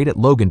coming straight at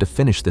Logan to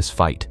finish this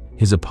fight.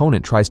 His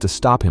opponent tries to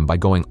stop him by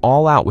going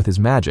all out with his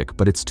magic,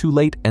 but it's too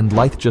late, and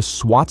Lyth just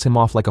swats him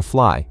off like a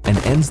fly and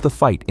ends the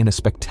fight in a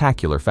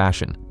spectacular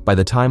fashion. By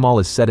the time all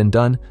is said and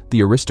done,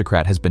 the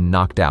aristocrat has been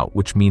knocked out,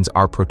 which means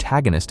our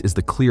protagonist is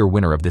the clear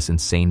winner of this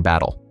insane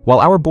battle.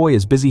 While our boy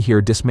is busy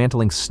here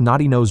dismantling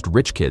snotty-nosed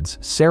rich kids,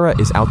 Sarah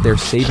is out there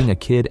saving a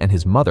kid and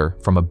his mother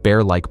from a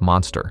bear-like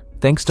monster.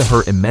 Thanks to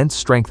her immense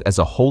strength as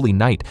a holy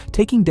knight,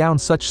 taking down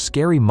such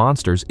scary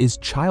monsters is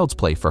child's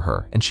play for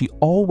her, and she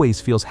always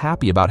feels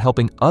happy about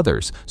helping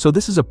others, so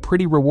this is a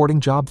pretty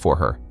rewarding job for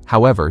her.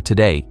 However,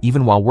 today,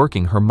 even while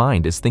working, her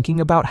mind is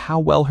thinking about how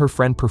well her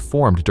friend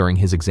performed during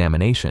his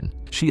examination.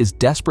 She is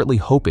desperately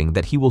hoping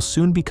that he will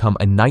soon become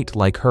a knight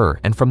like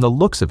her, and from the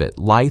looks of it,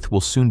 Lythe will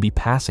soon be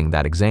passing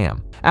that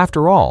exam.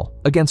 After all,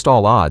 against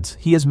all odds,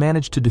 he has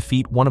managed to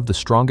defeat one of the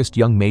strongest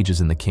young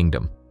mages in the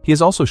kingdom. He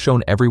has also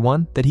shown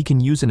everyone that he can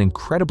use an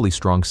incredibly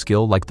strong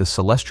skill like the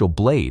Celestial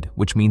Blade,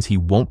 which means he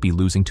won't be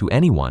losing to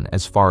anyone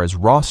as far as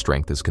raw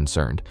strength is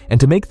concerned. And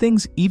to make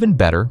things even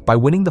better, by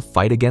winning the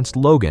fight against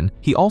Logan,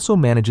 he also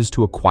manages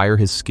to acquire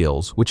his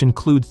skills, which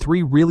include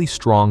 3 really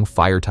strong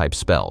fire-type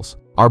spells.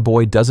 Our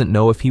boy doesn't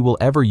know if he will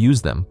ever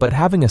use them, but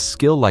having a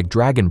skill like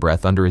Dragon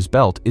Breath under his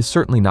belt is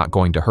certainly not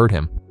going to hurt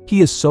him.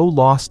 He is so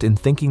lost in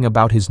thinking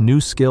about his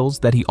new skills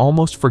that he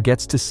almost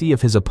forgets to see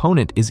if his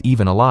opponent is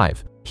even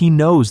alive. He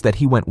knows that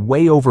he went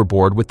way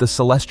overboard with the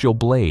Celestial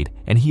Blade,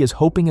 and he is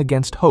hoping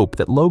against hope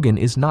that Logan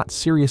is not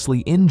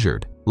seriously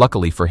injured.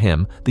 Luckily for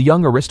him, the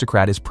young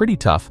aristocrat is pretty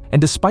tough, and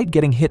despite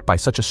getting hit by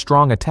such a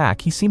strong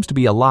attack, he seems to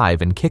be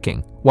alive and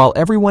kicking. While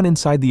everyone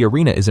inside the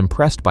arena is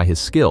impressed by his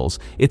skills,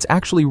 it's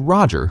actually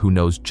Roger who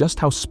knows just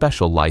how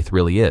special Lythe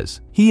really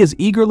is. He is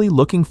eagerly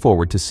looking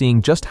forward to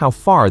seeing just how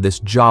far this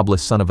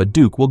jobless son of a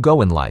duke will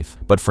go in life.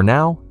 But for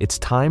now, it's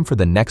time for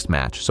the next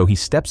match, so he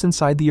steps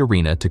inside the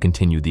arena to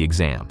continue the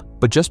exam.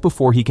 But just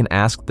before he can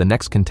ask the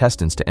next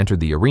contestants to enter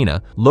the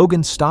arena,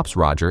 Logan stops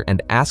Roger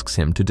and asks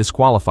him to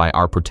disqualify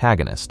our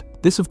protagonist.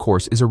 This, of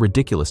course, is a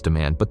ridiculous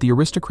demand, but the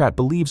aristocrat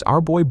believes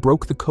our boy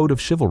broke the code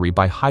of chivalry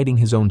by hiding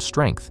his own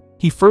strength.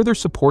 He further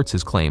supports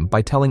his claim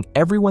by telling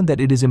everyone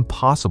that it is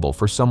impossible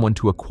for someone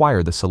to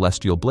acquire the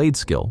Celestial Blade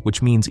skill,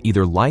 which means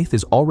either Lythe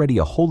is already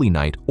a holy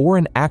knight or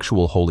an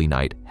actual holy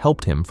knight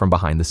helped him from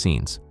behind the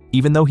scenes.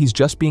 Even though he's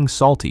just being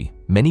salty,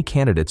 many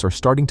candidates are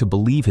starting to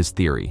believe his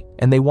theory,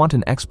 and they want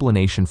an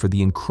explanation for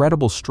the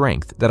incredible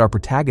strength that our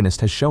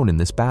protagonist has shown in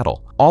this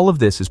battle. All of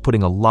this is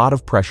putting a lot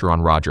of pressure on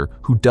Roger,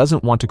 who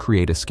doesn't want to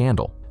create a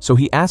scandal. So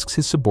he asks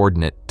his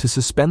subordinate to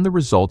suspend the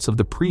results of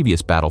the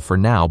previous battle for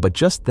now, but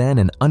just then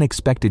an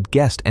unexpected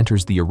guest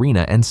enters the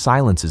arena and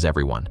silences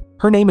everyone.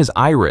 Her name is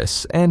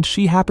Iris, and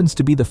she happens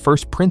to be the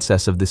first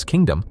princess of this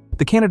kingdom.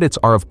 The candidates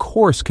are of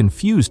course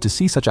confused to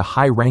see such a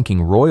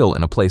high-ranking royal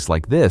in a place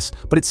like this,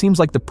 but it seems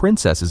like the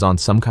princess is on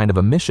some kind of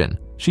a mission.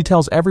 She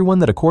tells everyone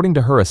that according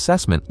to her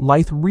assessment,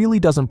 Lythe really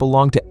doesn't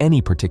belong to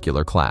any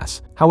particular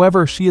class.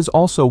 However, she is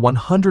also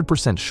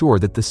 100% sure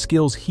that the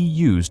skills he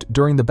used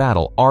during the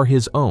battle are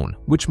his own,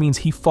 which means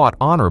he fought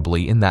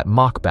honorably in that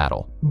mock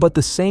battle. But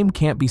the same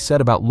can't be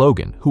said about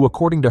Logan, who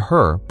according to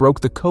her,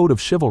 broke the code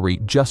of chivalry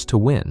just to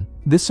win.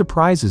 This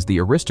surprises the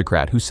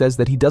aristocrat, who says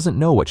that he doesn't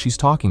know what she's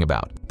talking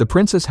about. The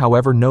princess,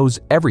 however, knows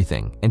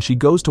everything, and she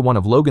goes to one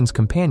of Logan's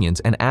companions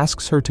and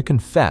asks her to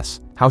confess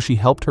how she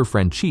helped her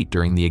friend cheat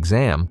during the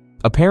exam.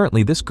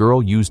 Apparently, this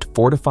girl used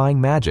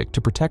fortifying magic to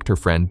protect her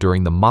friend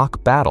during the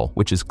mock battle,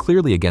 which is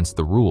clearly against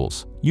the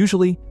rules.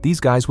 Usually, these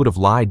guys would have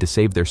lied to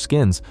save their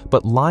skins,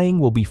 but lying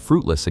will be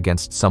fruitless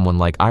against someone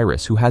like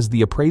Iris, who has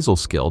the appraisal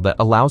skill that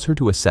allows her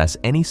to assess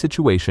any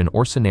situation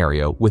or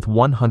scenario with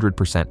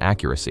 100%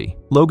 accuracy.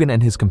 Logan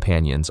and his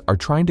companions are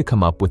trying to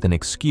come up with an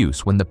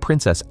excuse when the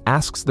princess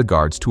asks the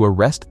guards to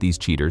arrest these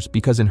cheaters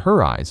because in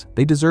her eyes,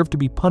 they deserve to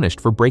be punished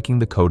for breaking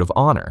the code of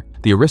honor.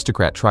 The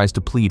aristocrat tries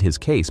to plead his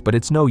case, but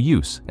it's no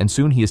use, and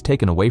soon he is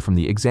taken away from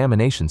the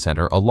examination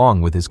center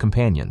along with his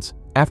companions.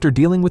 After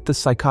dealing with the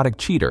psychotic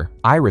cheater,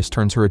 Iris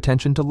turns her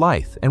attention to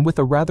Lythe and with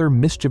a rather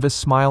mischievous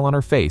smile on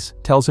her face,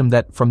 tells him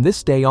that from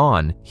this day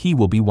on, he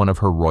will be one of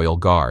her royal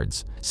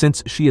guards.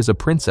 Since she is a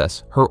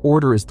princess, her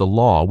order is the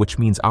law, which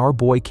means our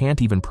boy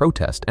can't even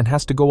protest and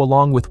has to go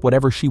along with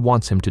whatever she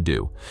wants him to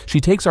do. She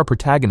takes our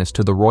protagonist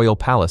to the royal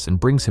palace and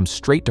brings him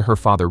straight to her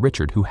father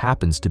Richard, who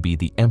happens to be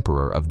the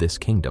emperor of this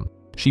kingdom.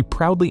 She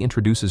proudly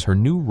introduces her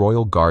new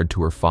royal guard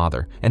to her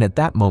father, and at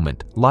that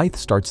moment, Lythe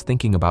starts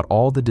thinking about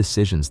all the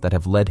decisions that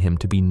have led him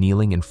to be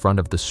kneeling in front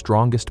of the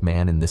strongest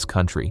man in this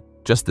country.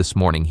 Just this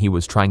morning, he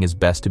was trying his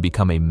best to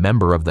become a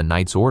member of the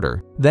Knight's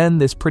Order. Then,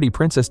 this pretty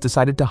princess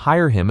decided to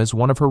hire him as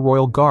one of her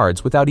royal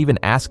guards without even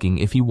asking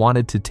if he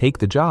wanted to take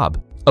the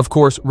job. Of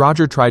course,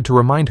 Roger tried to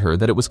remind her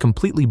that it was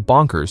completely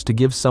bonkers to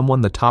give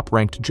someone the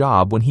top-ranked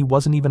job when he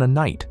wasn't even a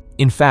knight.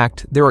 In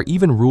fact, there are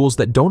even rules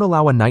that don't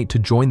allow a knight to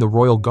join the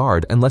royal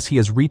guard unless he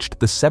has reached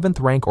the 7th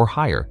rank or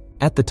higher.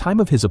 At the time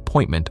of his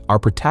appointment, our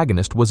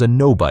protagonist was a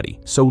nobody,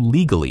 so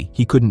legally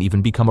he couldn't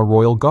even become a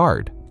royal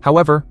guard.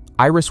 However,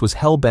 Iris was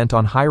hell-bent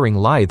on hiring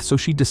Lythe, so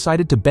she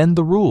decided to bend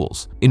the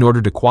rules. In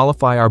order to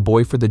qualify our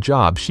boy for the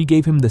job, she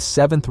gave him the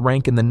 7th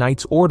rank in the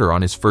Knight's Order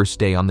on his first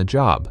day on the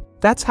job.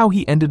 That's how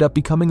he ended up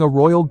becoming a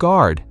royal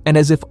guard, and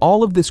as if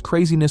all of this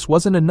craziness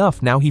wasn't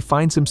enough, now he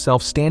finds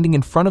himself standing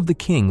in front of the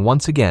king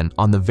once again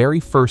on the very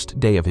first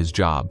day of his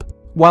job.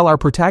 While our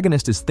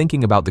protagonist is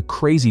thinking about the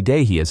crazy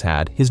day he has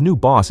had, his new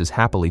boss is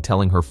happily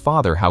telling her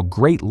father how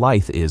great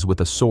Lyth is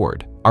with a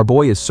sword. Our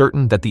boy is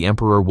certain that the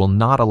Emperor will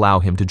not allow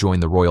him to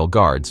join the royal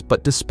guards,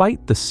 but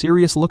despite the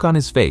serious look on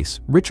his face,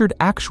 Richard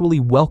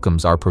actually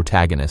welcomes our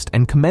protagonist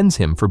and commends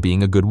him for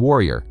being a good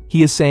warrior.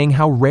 He is saying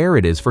how rare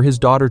it is for his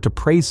daughter to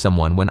praise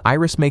someone when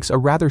Iris makes a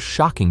rather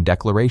shocking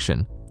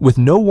declaration. With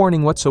no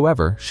warning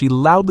whatsoever, she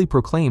loudly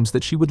proclaims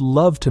that she would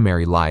love to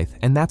marry Lyth,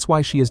 and that's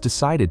why she has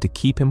decided to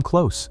keep him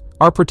close.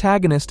 Our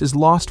protagonist is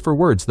lost for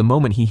words the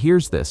moment he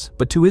hears this,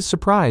 but to his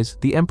surprise,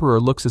 the Emperor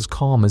looks as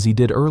calm as he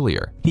did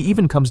earlier. He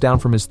even comes down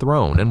from his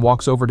throne and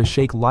walks over to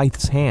shake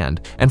Lyth's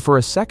hand, and for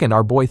a second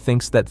our boy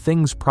thinks that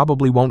things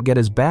probably won't get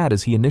as bad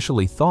as he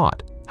initially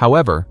thought.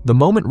 However, the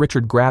moment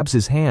Richard grabs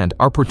his hand,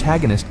 our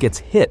protagonist gets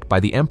hit by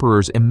the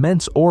Emperor's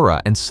immense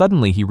aura, and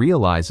suddenly he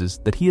realizes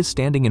that he is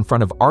standing in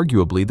front of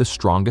arguably the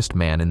strongest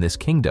man in this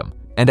kingdom.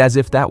 And as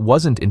if that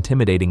wasn't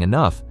intimidating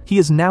enough, he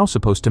is now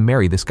supposed to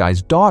marry this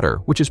guy's daughter,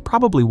 which is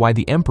probably why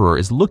the Emperor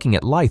is looking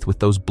at Lyth with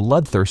those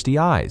bloodthirsty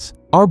eyes.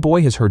 Our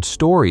boy has heard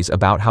stories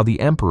about how the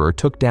Emperor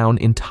took down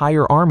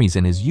entire armies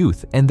in his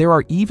youth, and there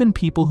are even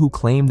people who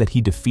claim that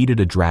he defeated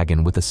a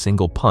dragon with a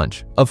single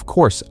punch. Of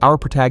course, our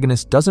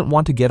protagonist doesn't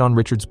want to get on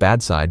Richard's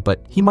bad side,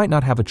 but he might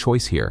not have a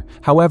choice here.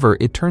 However,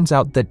 it turns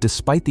out that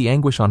despite the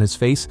anguish on his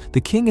face,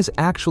 the king is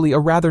actually a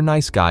rather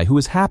nice guy who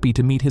is happy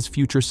to meet his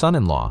future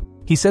son-in-law.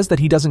 He says that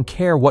he doesn't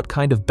care what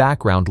kind of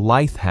background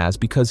Lyth has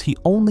because he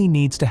only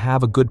needs to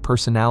have a good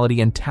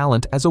personality and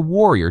talent as a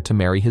warrior to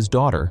marry his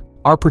daughter.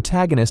 Our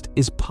protagonist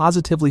is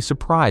positively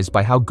surprised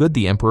by how good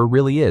the Emperor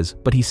really is,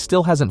 but he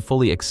still hasn't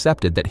fully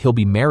accepted that he'll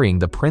be marrying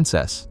the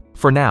princess.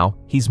 For now,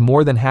 he's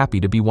more than happy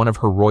to be one of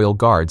her royal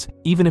guards,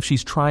 even if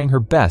she's trying her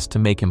best to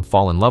make him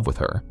fall in love with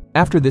her.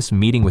 After this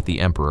meeting with the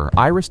Emperor,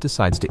 Iris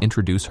decides to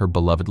introduce her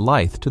beloved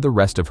Lyth to the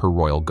rest of her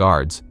royal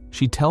guards.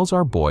 She tells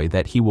our boy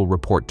that he will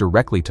report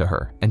directly to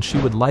her, and she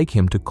would like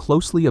him to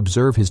closely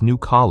observe his new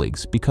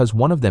colleagues because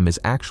one of them is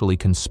actually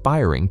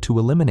conspiring to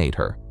eliminate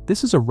her.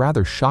 This is a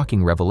rather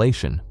shocking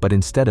revelation, but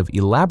instead of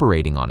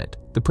elaborating on it,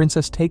 the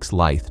princess takes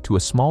Lyth to a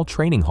small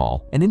training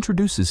hall and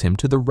introduces him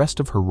to the rest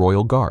of her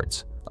royal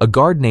guards. A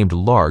guard named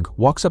Larg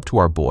walks up to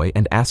our boy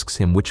and asks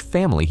him which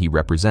family he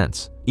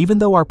represents. Even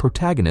though our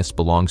protagonist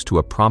belongs to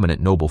a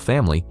prominent noble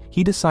family,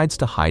 he decides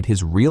to hide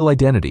his real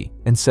identity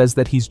and says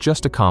that he's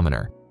just a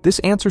commoner. This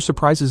answer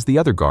surprises the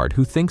other guard,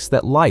 who thinks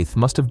that Lyth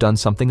must have done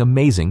something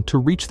amazing to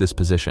reach this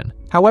position.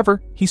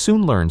 However, he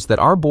soon learns that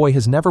our boy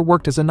has never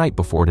worked as a knight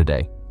before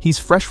today. He's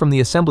fresh from the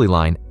assembly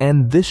line,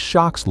 and this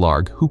shocks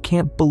Larg, who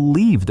can't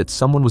believe that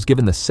someone was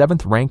given the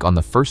 7th rank on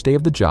the first day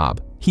of the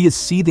job. He is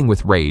seething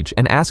with rage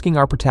and asking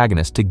our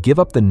protagonist to give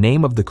up the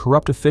name of the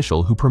corrupt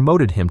official who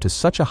promoted him to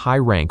such a high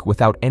rank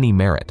without any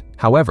merit.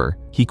 However,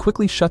 he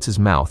quickly shuts his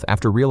mouth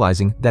after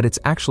realizing that it's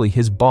actually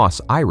his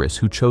boss Iris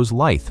who chose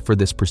Lyth for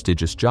this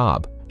prestigious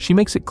job. She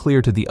makes it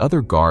clear to the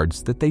other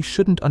guards that they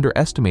shouldn't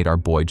underestimate our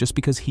boy just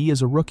because he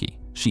is a rookie.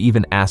 She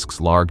even asks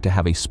Larg to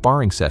have a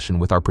sparring session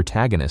with our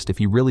protagonist if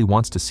he really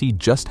wants to see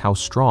just how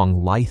strong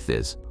Lyth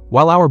is.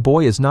 While our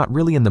boy is not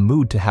really in the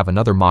mood to have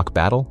another mock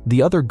battle,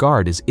 the other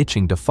guard is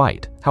itching to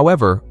fight.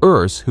 However,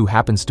 Urs, who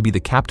happens to be the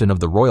captain of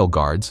the royal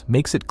guards,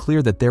 makes it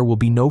clear that there will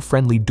be no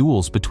friendly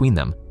duels between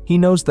them. He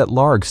knows that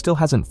Larg still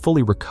hasn't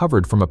fully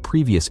recovered from a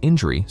previous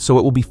injury, so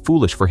it will be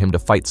foolish for him to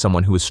fight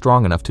someone who is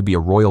strong enough to be a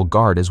royal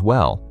guard as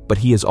well. But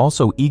he is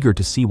also eager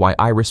to see why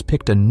Iris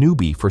picked a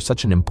newbie for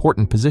such an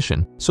important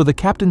position, so the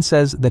captain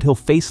says that he'll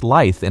face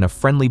Lyth in a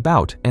friendly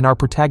bout, and our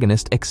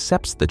protagonist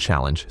accepts the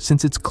challenge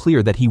since it's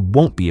clear that he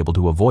won't be able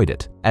to avoid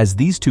it. As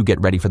these two get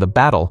ready for the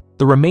battle,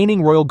 the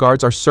remaining royal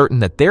guards are certain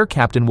that their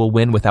captain will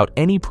win without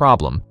any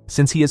problem,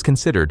 since he is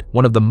considered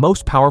one of the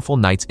most powerful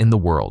knights in the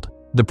world.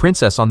 The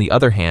princess, on the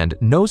other hand,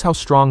 knows how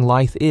strong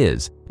Lyth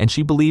is, and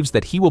she believes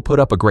that he will put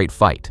up a great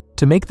fight.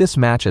 To make this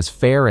match as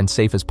fair and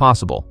safe as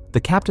possible, the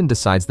captain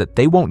decides that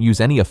they won't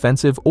use any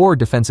offensive or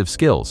defensive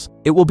skills.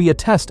 It will be a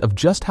test of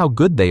just how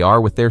good they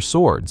are with their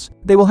swords.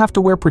 They will have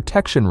to wear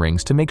protection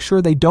rings to make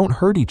sure they don't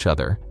hurt each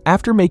other.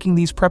 After making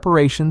these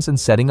preparations and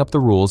setting up the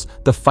rules,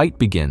 the fight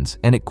begins,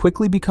 and it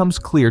quickly becomes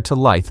clear to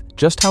Lyth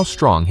just how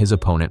strong his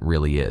opponent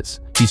really is.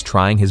 He's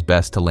trying his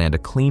best to land a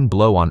clean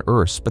blow on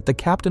Urs, but the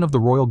captain of the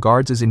royal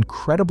guards is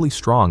incredibly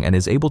strong and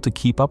is able to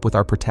keep up with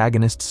our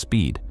protagonist's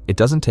speed. It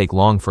doesn't take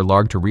long for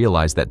Larg to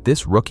realize that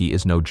this rookie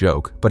is no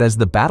joke, but as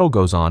the battle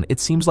goes on, it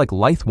seems like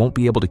Lyth won't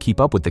be able to keep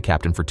up with the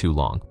captain for too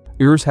long.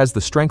 Urs has the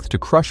strength to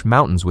crush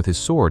mountains with his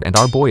sword, and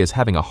our boy is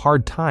having a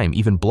hard time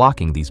even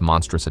blocking these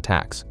monstrous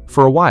attacks.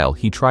 For a while,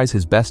 he tries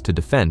his best to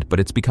defend, but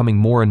it's becoming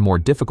more and more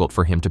difficult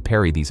for him to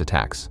parry these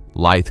attacks.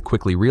 Lyth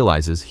quickly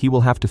realizes he will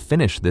have to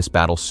finish this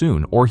battle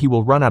soon, or he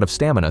will run out of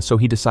stamina, so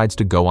he decides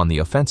to go on the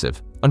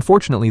offensive.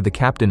 Unfortunately, the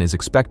captain is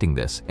expecting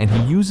this, and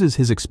he uses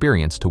his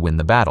experience to win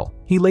the battle.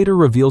 He later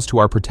reveals to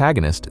our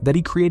protagonist that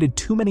he created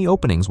too many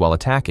openings while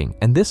attacking,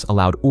 and this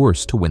allowed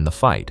Urs to win the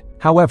fight.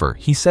 However,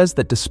 he says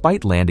that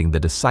despite landing the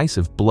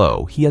decisive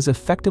blow, he has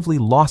effectively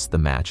lost the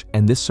match,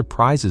 and this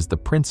surprises the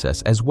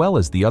princess as well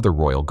as the other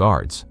royal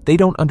guards. They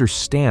don't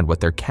understand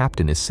what their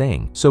captain is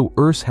saying, so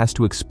Urs has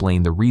to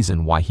explain the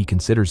reason why he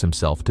considers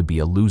himself to be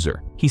a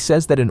loser. He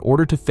says that in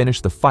order to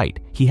finish the fight,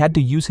 he had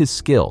to use his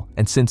skill,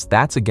 and since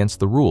that's against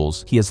the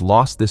rules, he has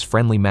lost this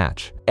friendly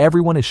match.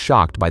 Everyone is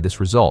shocked by this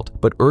result,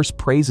 but Urs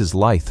praises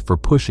Lyth for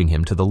pushing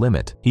him to the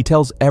limit. He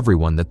tells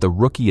everyone that the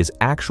rookie is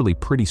actually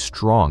pretty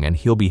strong and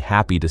he'll be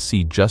happy to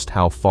see just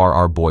how far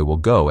our boy will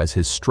go as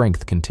his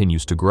strength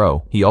continues to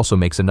grow. He also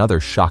makes another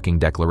shocking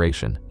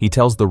declaration. He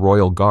tells the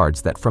royal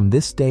guards that from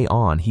this day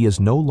on, he is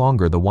no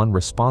longer the one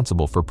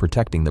responsible for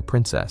protecting the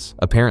princess.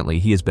 Apparently,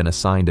 he has been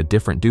assigned a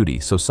different duty,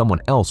 so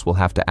someone else will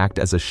have to act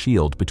as a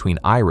shield between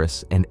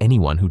Iris and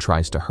anyone who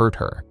tries to hurt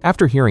her.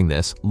 After hearing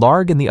this,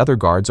 Larg and the other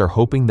guards are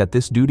hoping that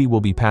this duty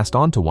will be passed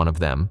on to one of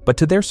them, but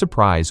to their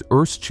surprise,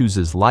 Urs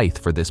chooses Lyth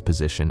for this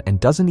position and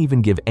doesn't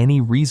even give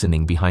any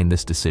reasoning behind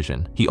this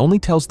decision. He only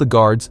tells the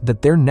guards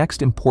that their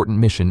next important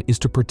mission is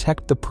to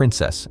protect the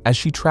princess as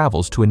she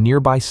travels to a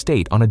nearby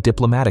state on a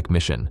diplomatic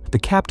mission. The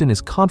captain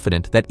is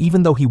confident that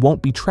even though he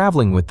won't be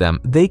traveling with them,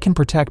 they can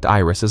protect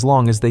Iris as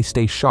long as they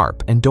stay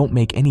sharp and don't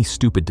make any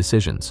stupid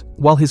decisions.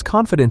 While his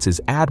confidence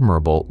is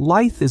admirable,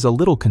 Lyth is a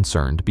little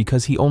concerned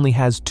because he only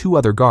has 2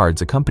 other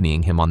guards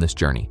accompanying him on this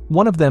journey.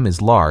 One of them is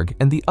Larg,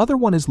 and the other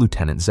one is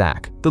Lieutenant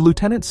Zack. The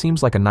lieutenant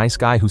seems like a nice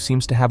guy who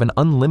seems to have an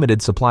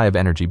unlimited supply of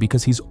energy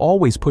because he's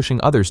always pushing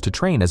others to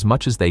train as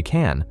much as they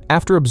can.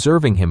 After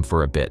observing him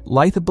for a bit,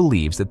 Lyth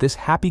believes that this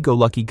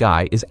happy-go-lucky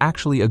guy is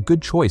actually a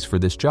good choice for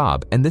this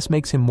job, and this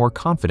makes him more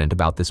confident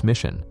about this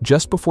mission.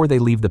 Just before they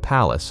leave the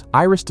palace,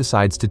 Iris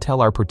decides to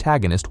tell our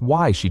protagonist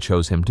why she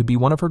chose him to be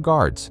one of her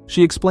guards.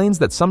 She explains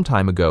that some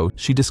time ago,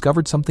 she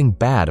discovered something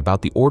bad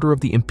about the Order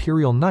of the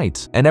Imperial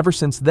Knights, and ever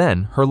since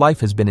then, her life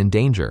has been in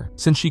danger.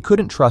 Since she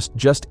couldn't trust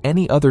just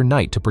any other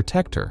knight to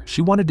protect her,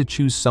 she wanted to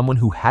choose someone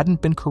who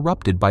hadn't been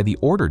corrupted by the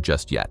Order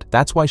just yet.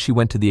 That's why she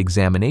went to the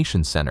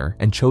examination center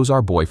and chose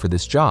our boy for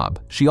this job.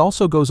 She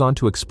also goes on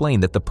to explain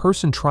that the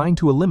person trying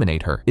to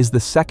eliminate her is the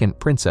second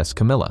Princess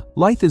Camilla.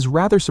 Lyth is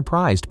rather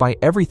surprised by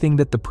everything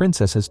that the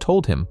princess has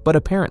told him, but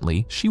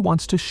apparently she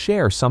wants to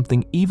share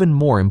something even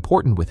more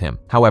important with him.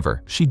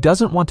 However, she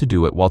doesn't want to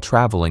do it while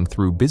traveling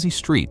through busy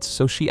streets,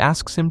 so she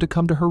asks him to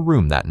come to her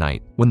room that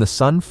night. When the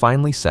sun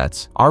finally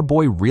sets, our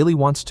boy really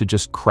wants to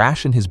just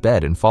crash in his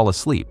bed and fall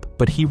asleep,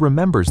 but he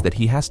remembers that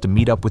he has to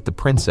meet up with the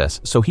princess,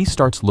 so he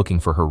starts looking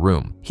for her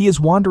room. He is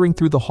wandering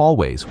through the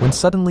hallways when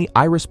suddenly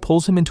Iris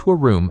pulls him into a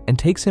room and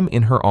takes him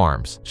in her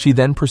arms. She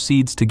then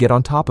proceeds to get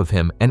on top of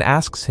him and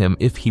asks him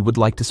if he would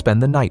like to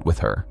spend the night with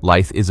her.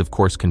 Lyth is of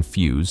course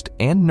confused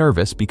and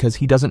nervous because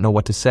he doesn't know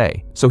what to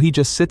say, so he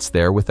just sits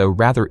there with a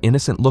rather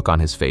innocent look on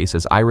his face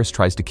as Iris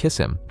tries to kiss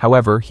him.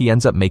 However, he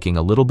ends up making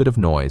a little bit of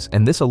noise,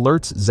 and this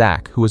alerts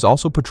Zack, who is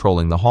also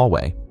patrolling the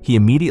hallway. He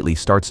immediately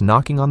starts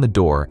knocking on the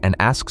door and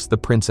asks the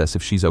princess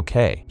if she's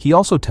okay. He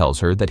also tells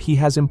her that he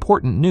has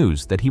important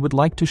news that he would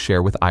like to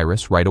share with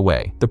Iris right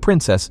away. The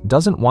princess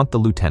doesn't want the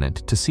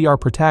lieutenant to see our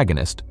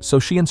protagonist, so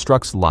she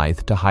instructs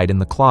Lyth to hide in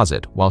the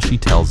closet while she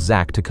tells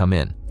Zack to come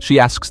in. She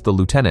asks the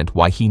lieutenant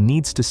why he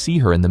needs to see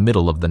her in the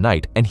middle of the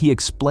night, and he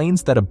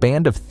explains that a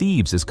band of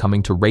thieves is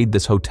coming to raid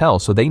this hotel,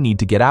 so they need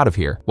to get out of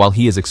here. While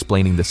he is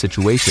explaining the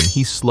situation,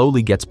 he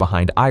slowly gets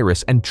behind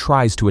Iris and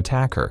tries to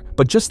attack her.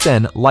 But just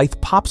then, Lyth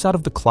pops out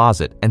of the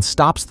closet and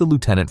stops the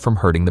lieutenant from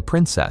hurting the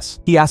princess.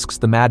 He asks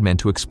the madman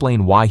to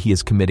explain why he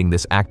is committing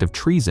this act of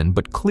treason,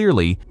 but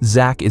clearly,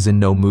 Zack is in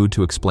no mood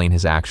to explain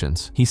his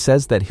actions. He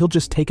says that he'll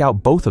just take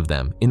out both of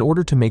them in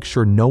order to make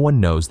sure no one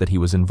knows that he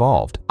was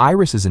involved.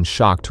 Iris is in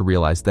shock to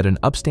realize that an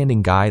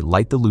upstanding guy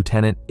like the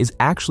lieutenant is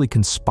actually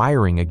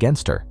conspiring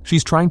against her.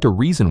 She's trying to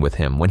reason with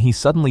him when he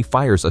suddenly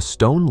fires a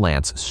stone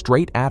lance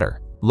straight at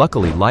her.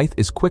 Luckily, Lyth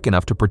is quick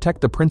enough to protect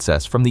the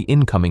princess from the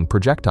incoming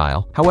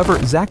projectile.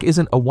 However, Zack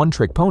isn't a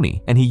one-trick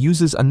pony, and he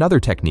uses another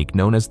technique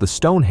known as the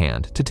stone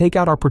hand to take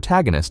out our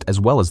protagonist as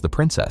well as the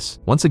princess.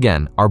 Once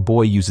again, our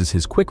boy uses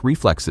his quick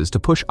reflexes to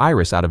push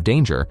Iris out of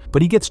danger,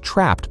 but he gets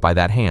trapped by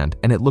that hand,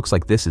 and it looks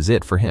like this is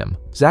it for him.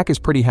 Zack is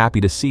pretty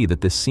happy to see that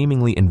this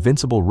seemingly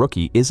invincible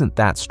rookie isn't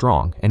that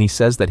strong, and he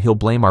says that he'll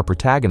blame our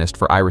protagonist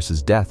for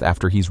Iris's death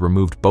after he's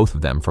removed both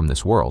of them from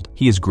this world.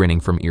 He is grinning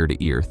from ear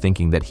to ear,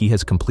 thinking that he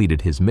has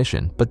completed his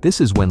mission. But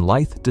this is when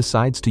Lyth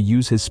decides to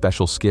use his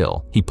special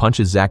skill. He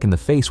punches Zack in the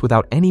face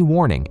without any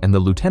warning, and the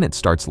lieutenant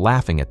starts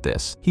laughing at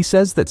this. He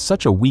says that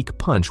such a weak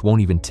punch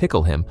won't even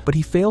tickle him, but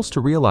he fails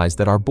to realize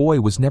that our boy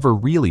was never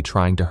really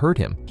trying to hurt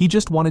him. He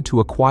just wanted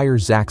to acquire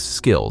Zack's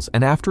skills,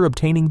 and after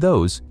obtaining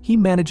those, he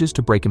manages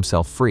to break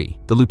himself free.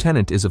 The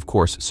lieutenant is of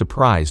course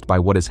surprised by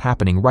what is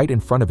happening right in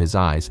front of his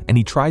eyes, and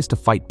he tries to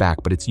fight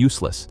back, but it's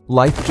useless.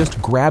 Lyth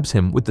just grabs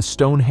him with the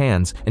stone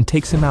hands and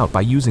takes him out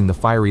by using the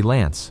fiery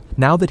lance.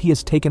 Now that he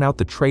has taken out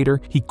the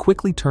traitor, he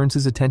quickly turns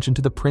his attention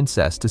to the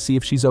princess to see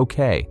if she's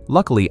okay.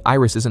 Luckily,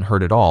 Iris isn't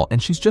hurt at all,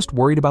 and she's just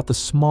worried about the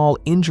small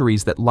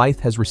injuries that Lyth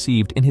has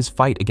received in his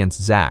fight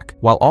against Zack.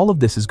 While all of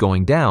this is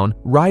going down,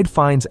 Ride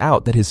finds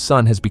out that his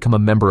son has become a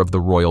member of the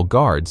Royal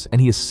Guards,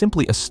 and he is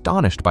simply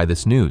astonished by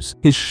this news.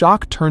 His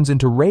shock turns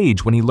into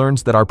rage when he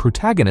learns that our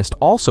protagonist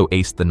also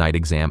aced the night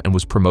exam and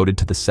was promoted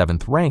to the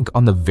 7th rank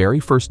on the very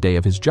first day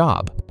of his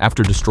job.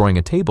 After destroying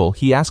a table,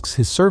 he asks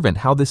his servant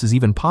how this is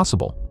even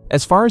possible.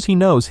 As far as he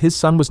knows, his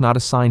son was not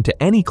assigned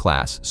to any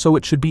class, so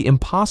it should be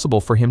impossible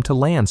for him to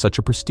land such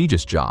a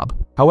prestigious job.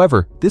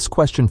 However, this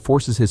question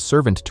forces his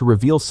servant to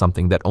reveal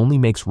something that only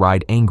makes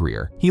Ride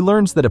angrier. He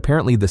learns that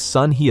apparently the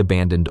son he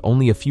abandoned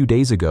only a few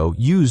days ago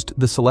used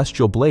the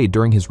Celestial Blade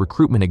during his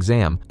recruitment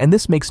exam, and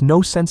this makes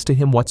no sense to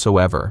him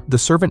whatsoever. The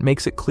servant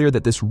makes it clear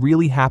that this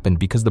really happened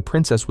because the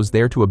princess was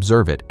there to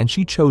observe it, and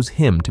she chose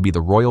him to be the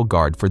royal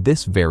guard for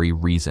this very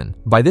reason.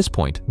 By this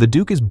point, the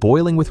Duke is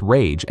boiling with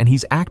rage, and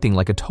he's acting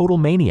like a total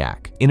maniac.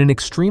 In an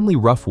extremely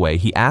rough way,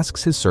 he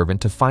asks his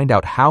servant to find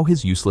out how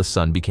his useless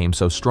son became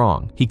so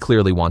strong. He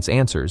clearly wants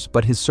answers,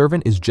 but his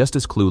servant is just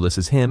as clueless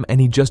as him,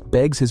 and he just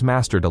begs his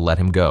master to let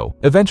him go.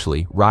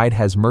 Eventually, Ride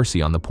has mercy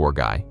on the poor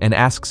guy and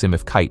asks him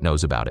if Kite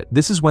knows about it.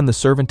 This is when the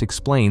servant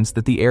explains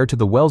that the heir to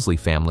the Wellesley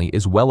family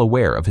is well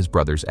aware of his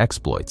brother's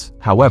exploits.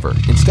 However,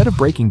 instead of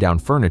breaking down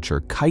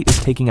furniture, Kite is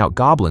taking out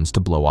goblins to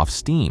blow off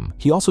steam.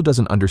 He also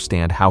doesn't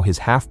understand how his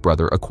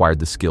half-brother acquired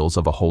the skills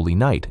of a holy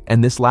knight,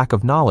 and this lack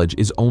of knowledge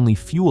is only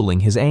fueling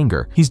his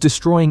anger. He's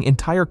destroying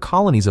entire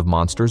colonies of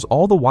monsters,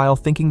 all the while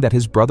thinking that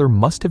his brother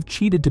must have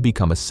cheated to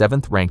become a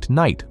 7th ranked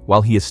knight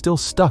while he is still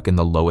stuck in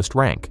the lowest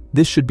rank.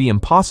 This should be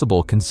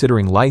impossible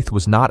considering Lyth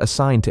was not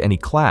assigned to any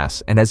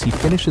class, and as he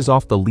finishes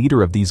off the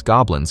leader of these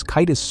goblins,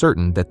 Kite is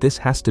certain that this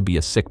has to be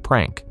a sick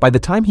prank. By the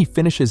time he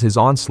finishes his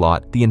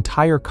onslaught, the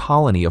entire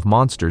colony of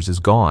monsters is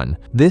gone.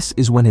 This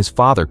is when his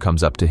father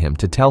comes up to him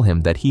to tell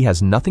him that he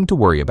has nothing to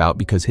worry about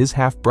because his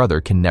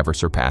half-brother can never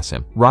surpass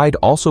him. Ride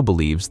also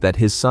believes that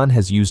his son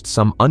has used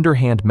some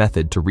underhand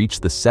method to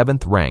reach the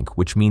 7th rank,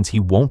 which means he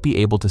won't be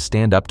able to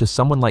stand up to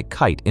someone like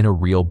Kite in a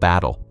real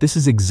battle. This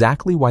is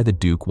exactly why the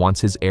Duke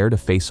wants his heir to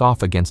face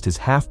off against his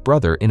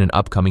half-brother in an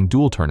upcoming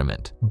duel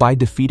tournament. By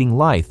defeating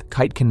Lyth,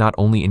 Kite can not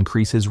only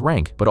increase his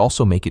rank, but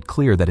also make it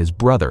clear that his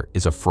brother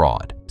is a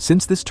fraud.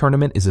 Since this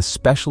tournament is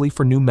especially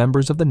for new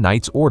members of the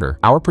Knight's Order,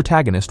 our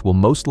protagonist will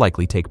most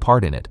likely take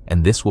part in it,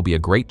 and this will be a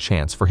great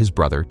chance for his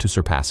brother to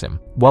surpass him.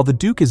 While the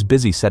Duke is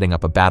busy setting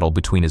up a battle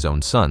between his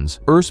own sons,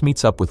 Urs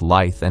meets up with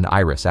Lyth and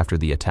Iris after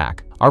the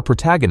attack. Our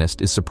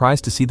protagonist is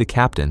surprised to see the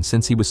captain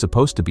since he was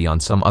supposed to be on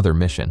some other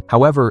mission.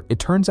 However, it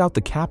turns out the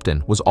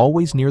captain was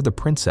always near the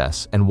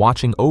princess and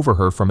watching over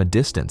her from a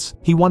distance.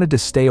 He wanted to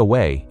stay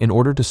away in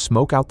order to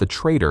smoke out the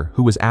traitor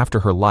who was after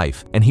her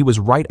life, and he was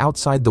right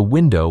outside the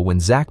window when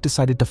Zack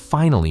decided to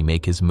finally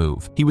make his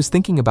move. He was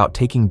thinking about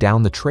taking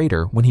down the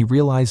traitor when he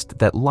realized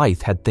that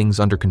Lyth had things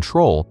under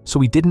control,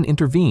 so he didn't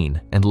intervene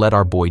and let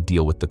our boy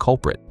deal with the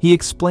culprit. He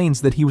explains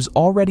that he was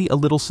already a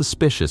little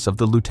suspicious of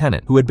the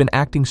lieutenant who had been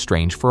acting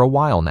strange for a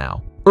while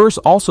now. Urs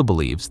also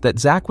believes that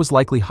Zack was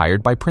likely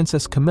hired by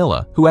Princess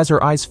Camilla, who has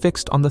her eyes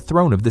fixed on the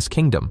throne of this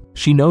kingdom.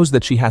 She knows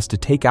that she has to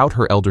take out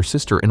her elder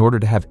sister in order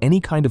to have any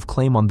kind of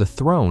claim on the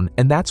throne,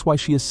 and that's why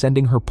she is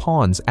sending her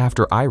pawns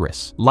after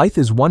Iris. Lyth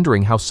is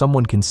wondering how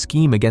someone can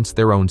scheme against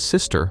their own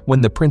sister when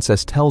the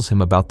princess tells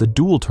him about the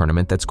duel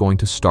tournament that's going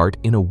to start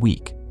in a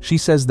week. She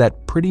says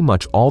that pretty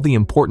much all the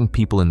important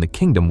people in the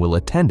kingdom will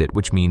attend it,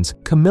 which means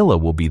Camilla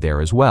will be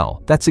there as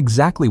well. That's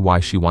exactly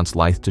why she wants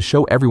Lyth to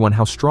show everyone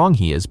how strong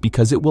he is,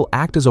 because it will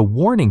act as a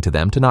warning to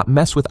them to not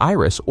mess with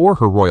Iris or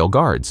her royal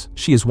guards.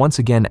 She is once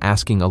again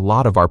asking a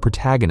lot of our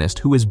protagonist,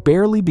 who is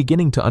barely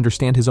beginning to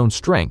understand his own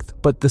strength,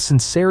 but the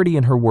sincerity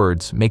in her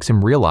words makes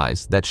him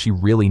realize that she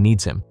really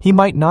needs him. He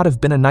might not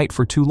have been a knight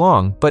for too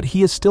long, but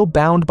he is still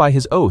bound by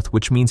his oath,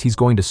 which means he's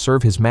going to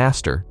serve his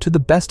master to the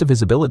best of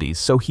his abilities,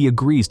 so he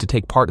agrees to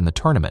take part in the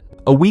tournament.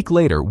 A week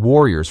later,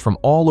 warriors from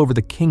all over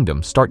the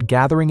kingdom start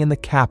gathering in the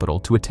capital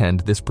to attend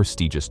this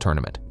prestigious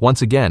tournament.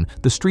 Once again,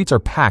 the streets are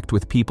packed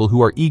with people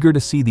who are eager to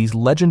see these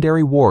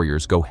legendary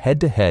warriors go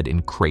head-to-head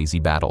in crazy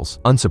battles.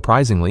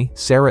 Unsurprisingly,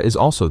 Sarah is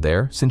also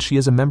there since she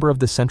is a member of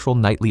the Central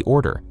Knightly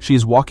Order. She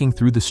is walking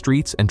through the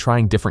streets and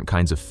trying different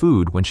kinds of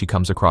food when she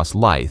comes across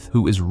Lyth,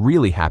 who is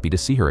really happy to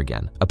see her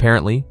again.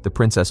 Apparently, the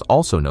princess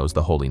also knows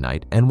the Holy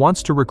Knight and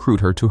wants to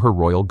recruit her to her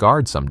royal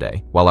guard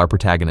someday. While our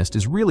protagonist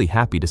is really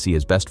happy to see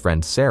his best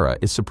friend Sarah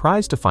is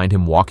surprised to find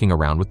him walking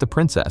around with the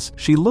princess.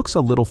 She looks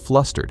a little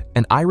flustered,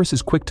 and Iris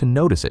is quick to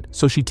notice it,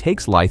 so she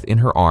takes Lyth in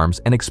her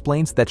arms and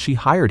explains that she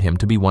hired him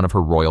to be one of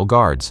her royal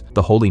guards.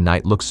 The Holy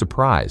Knight looks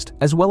surprised,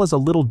 as well as a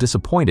little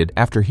disappointed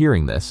after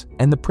hearing this,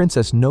 and the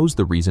princess knows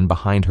the reason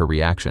behind her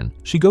reaction.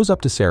 She goes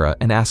up to Sarah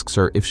and asks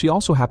her if she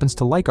also happens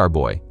to like our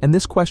boy, and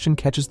this question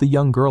catches the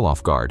young girl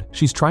off guard.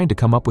 She's trying to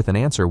come up with an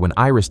answer when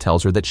Iris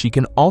tells her that she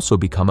can also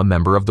become a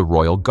member of the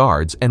royal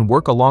guards and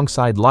work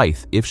alongside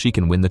Lyth if she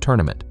can win the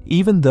tournament.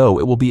 Even though though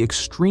it will be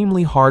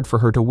extremely hard for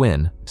her to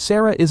win,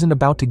 Sarah isn't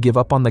about to give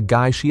up on the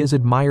guy she has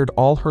admired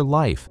all her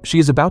life. She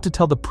is about to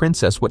tell the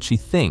princess what she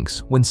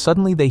thinks when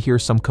suddenly they hear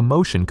some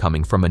commotion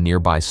coming from a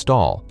nearby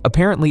stall.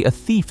 Apparently, a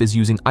thief is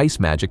using ice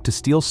magic to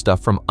steal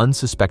stuff from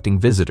unsuspecting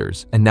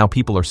visitors, and now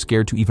people are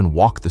scared to even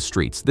walk the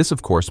streets. This,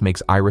 of course,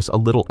 makes Iris a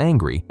little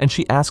angry, and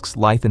she asks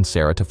Lythe and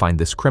Sarah to find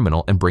this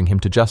criminal and bring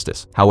him to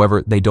justice.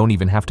 However, they don't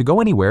even have to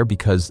go anywhere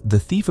because the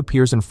thief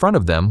appears in front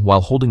of them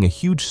while holding a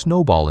huge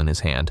snowball in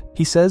his hand.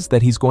 He says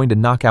that he's going to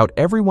knock out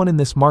everyone in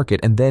this market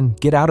and then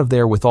get out of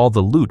there with all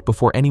the loot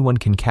before anyone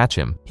can catch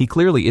him. He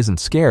clearly isn't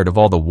scared of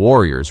all the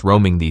warriors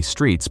roaming these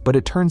streets, but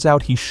it turns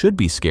out he should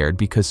be scared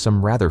because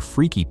some rather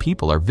freaky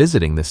people are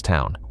visiting this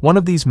town. One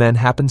of these men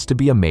happens to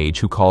be a mage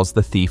who calls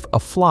the thief a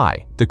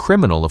fly. The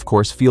criminal, of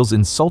course, feels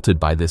insulted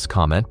by this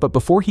comment, but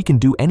before he can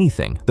do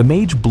anything, the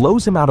mage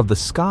blows him out of the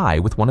sky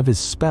with one of his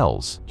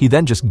spells. He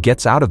then just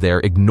gets out of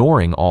there,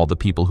 ignoring all the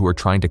people who are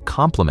trying to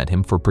compliment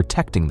him for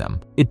protecting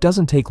them. It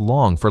doesn't take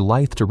long for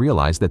Lythe to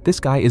realize that this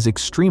guy is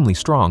extremely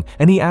strong,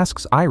 and he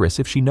asks Iris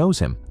if she knows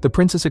him. The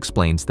princess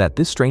explains that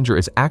this stranger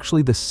is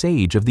actually the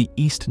sage of the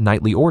East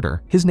Knightly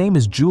Order. His name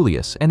is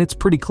Julius, and it's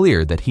pretty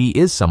clear that he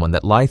is someone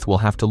that Lythe will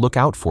have to look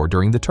out for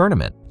during the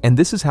tournament. And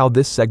this is how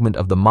this segment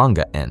of the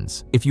manga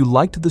ends. If you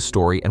liked the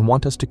story and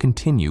want us to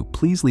continue,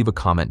 please leave a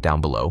comment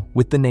down below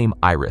with the name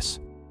Iris.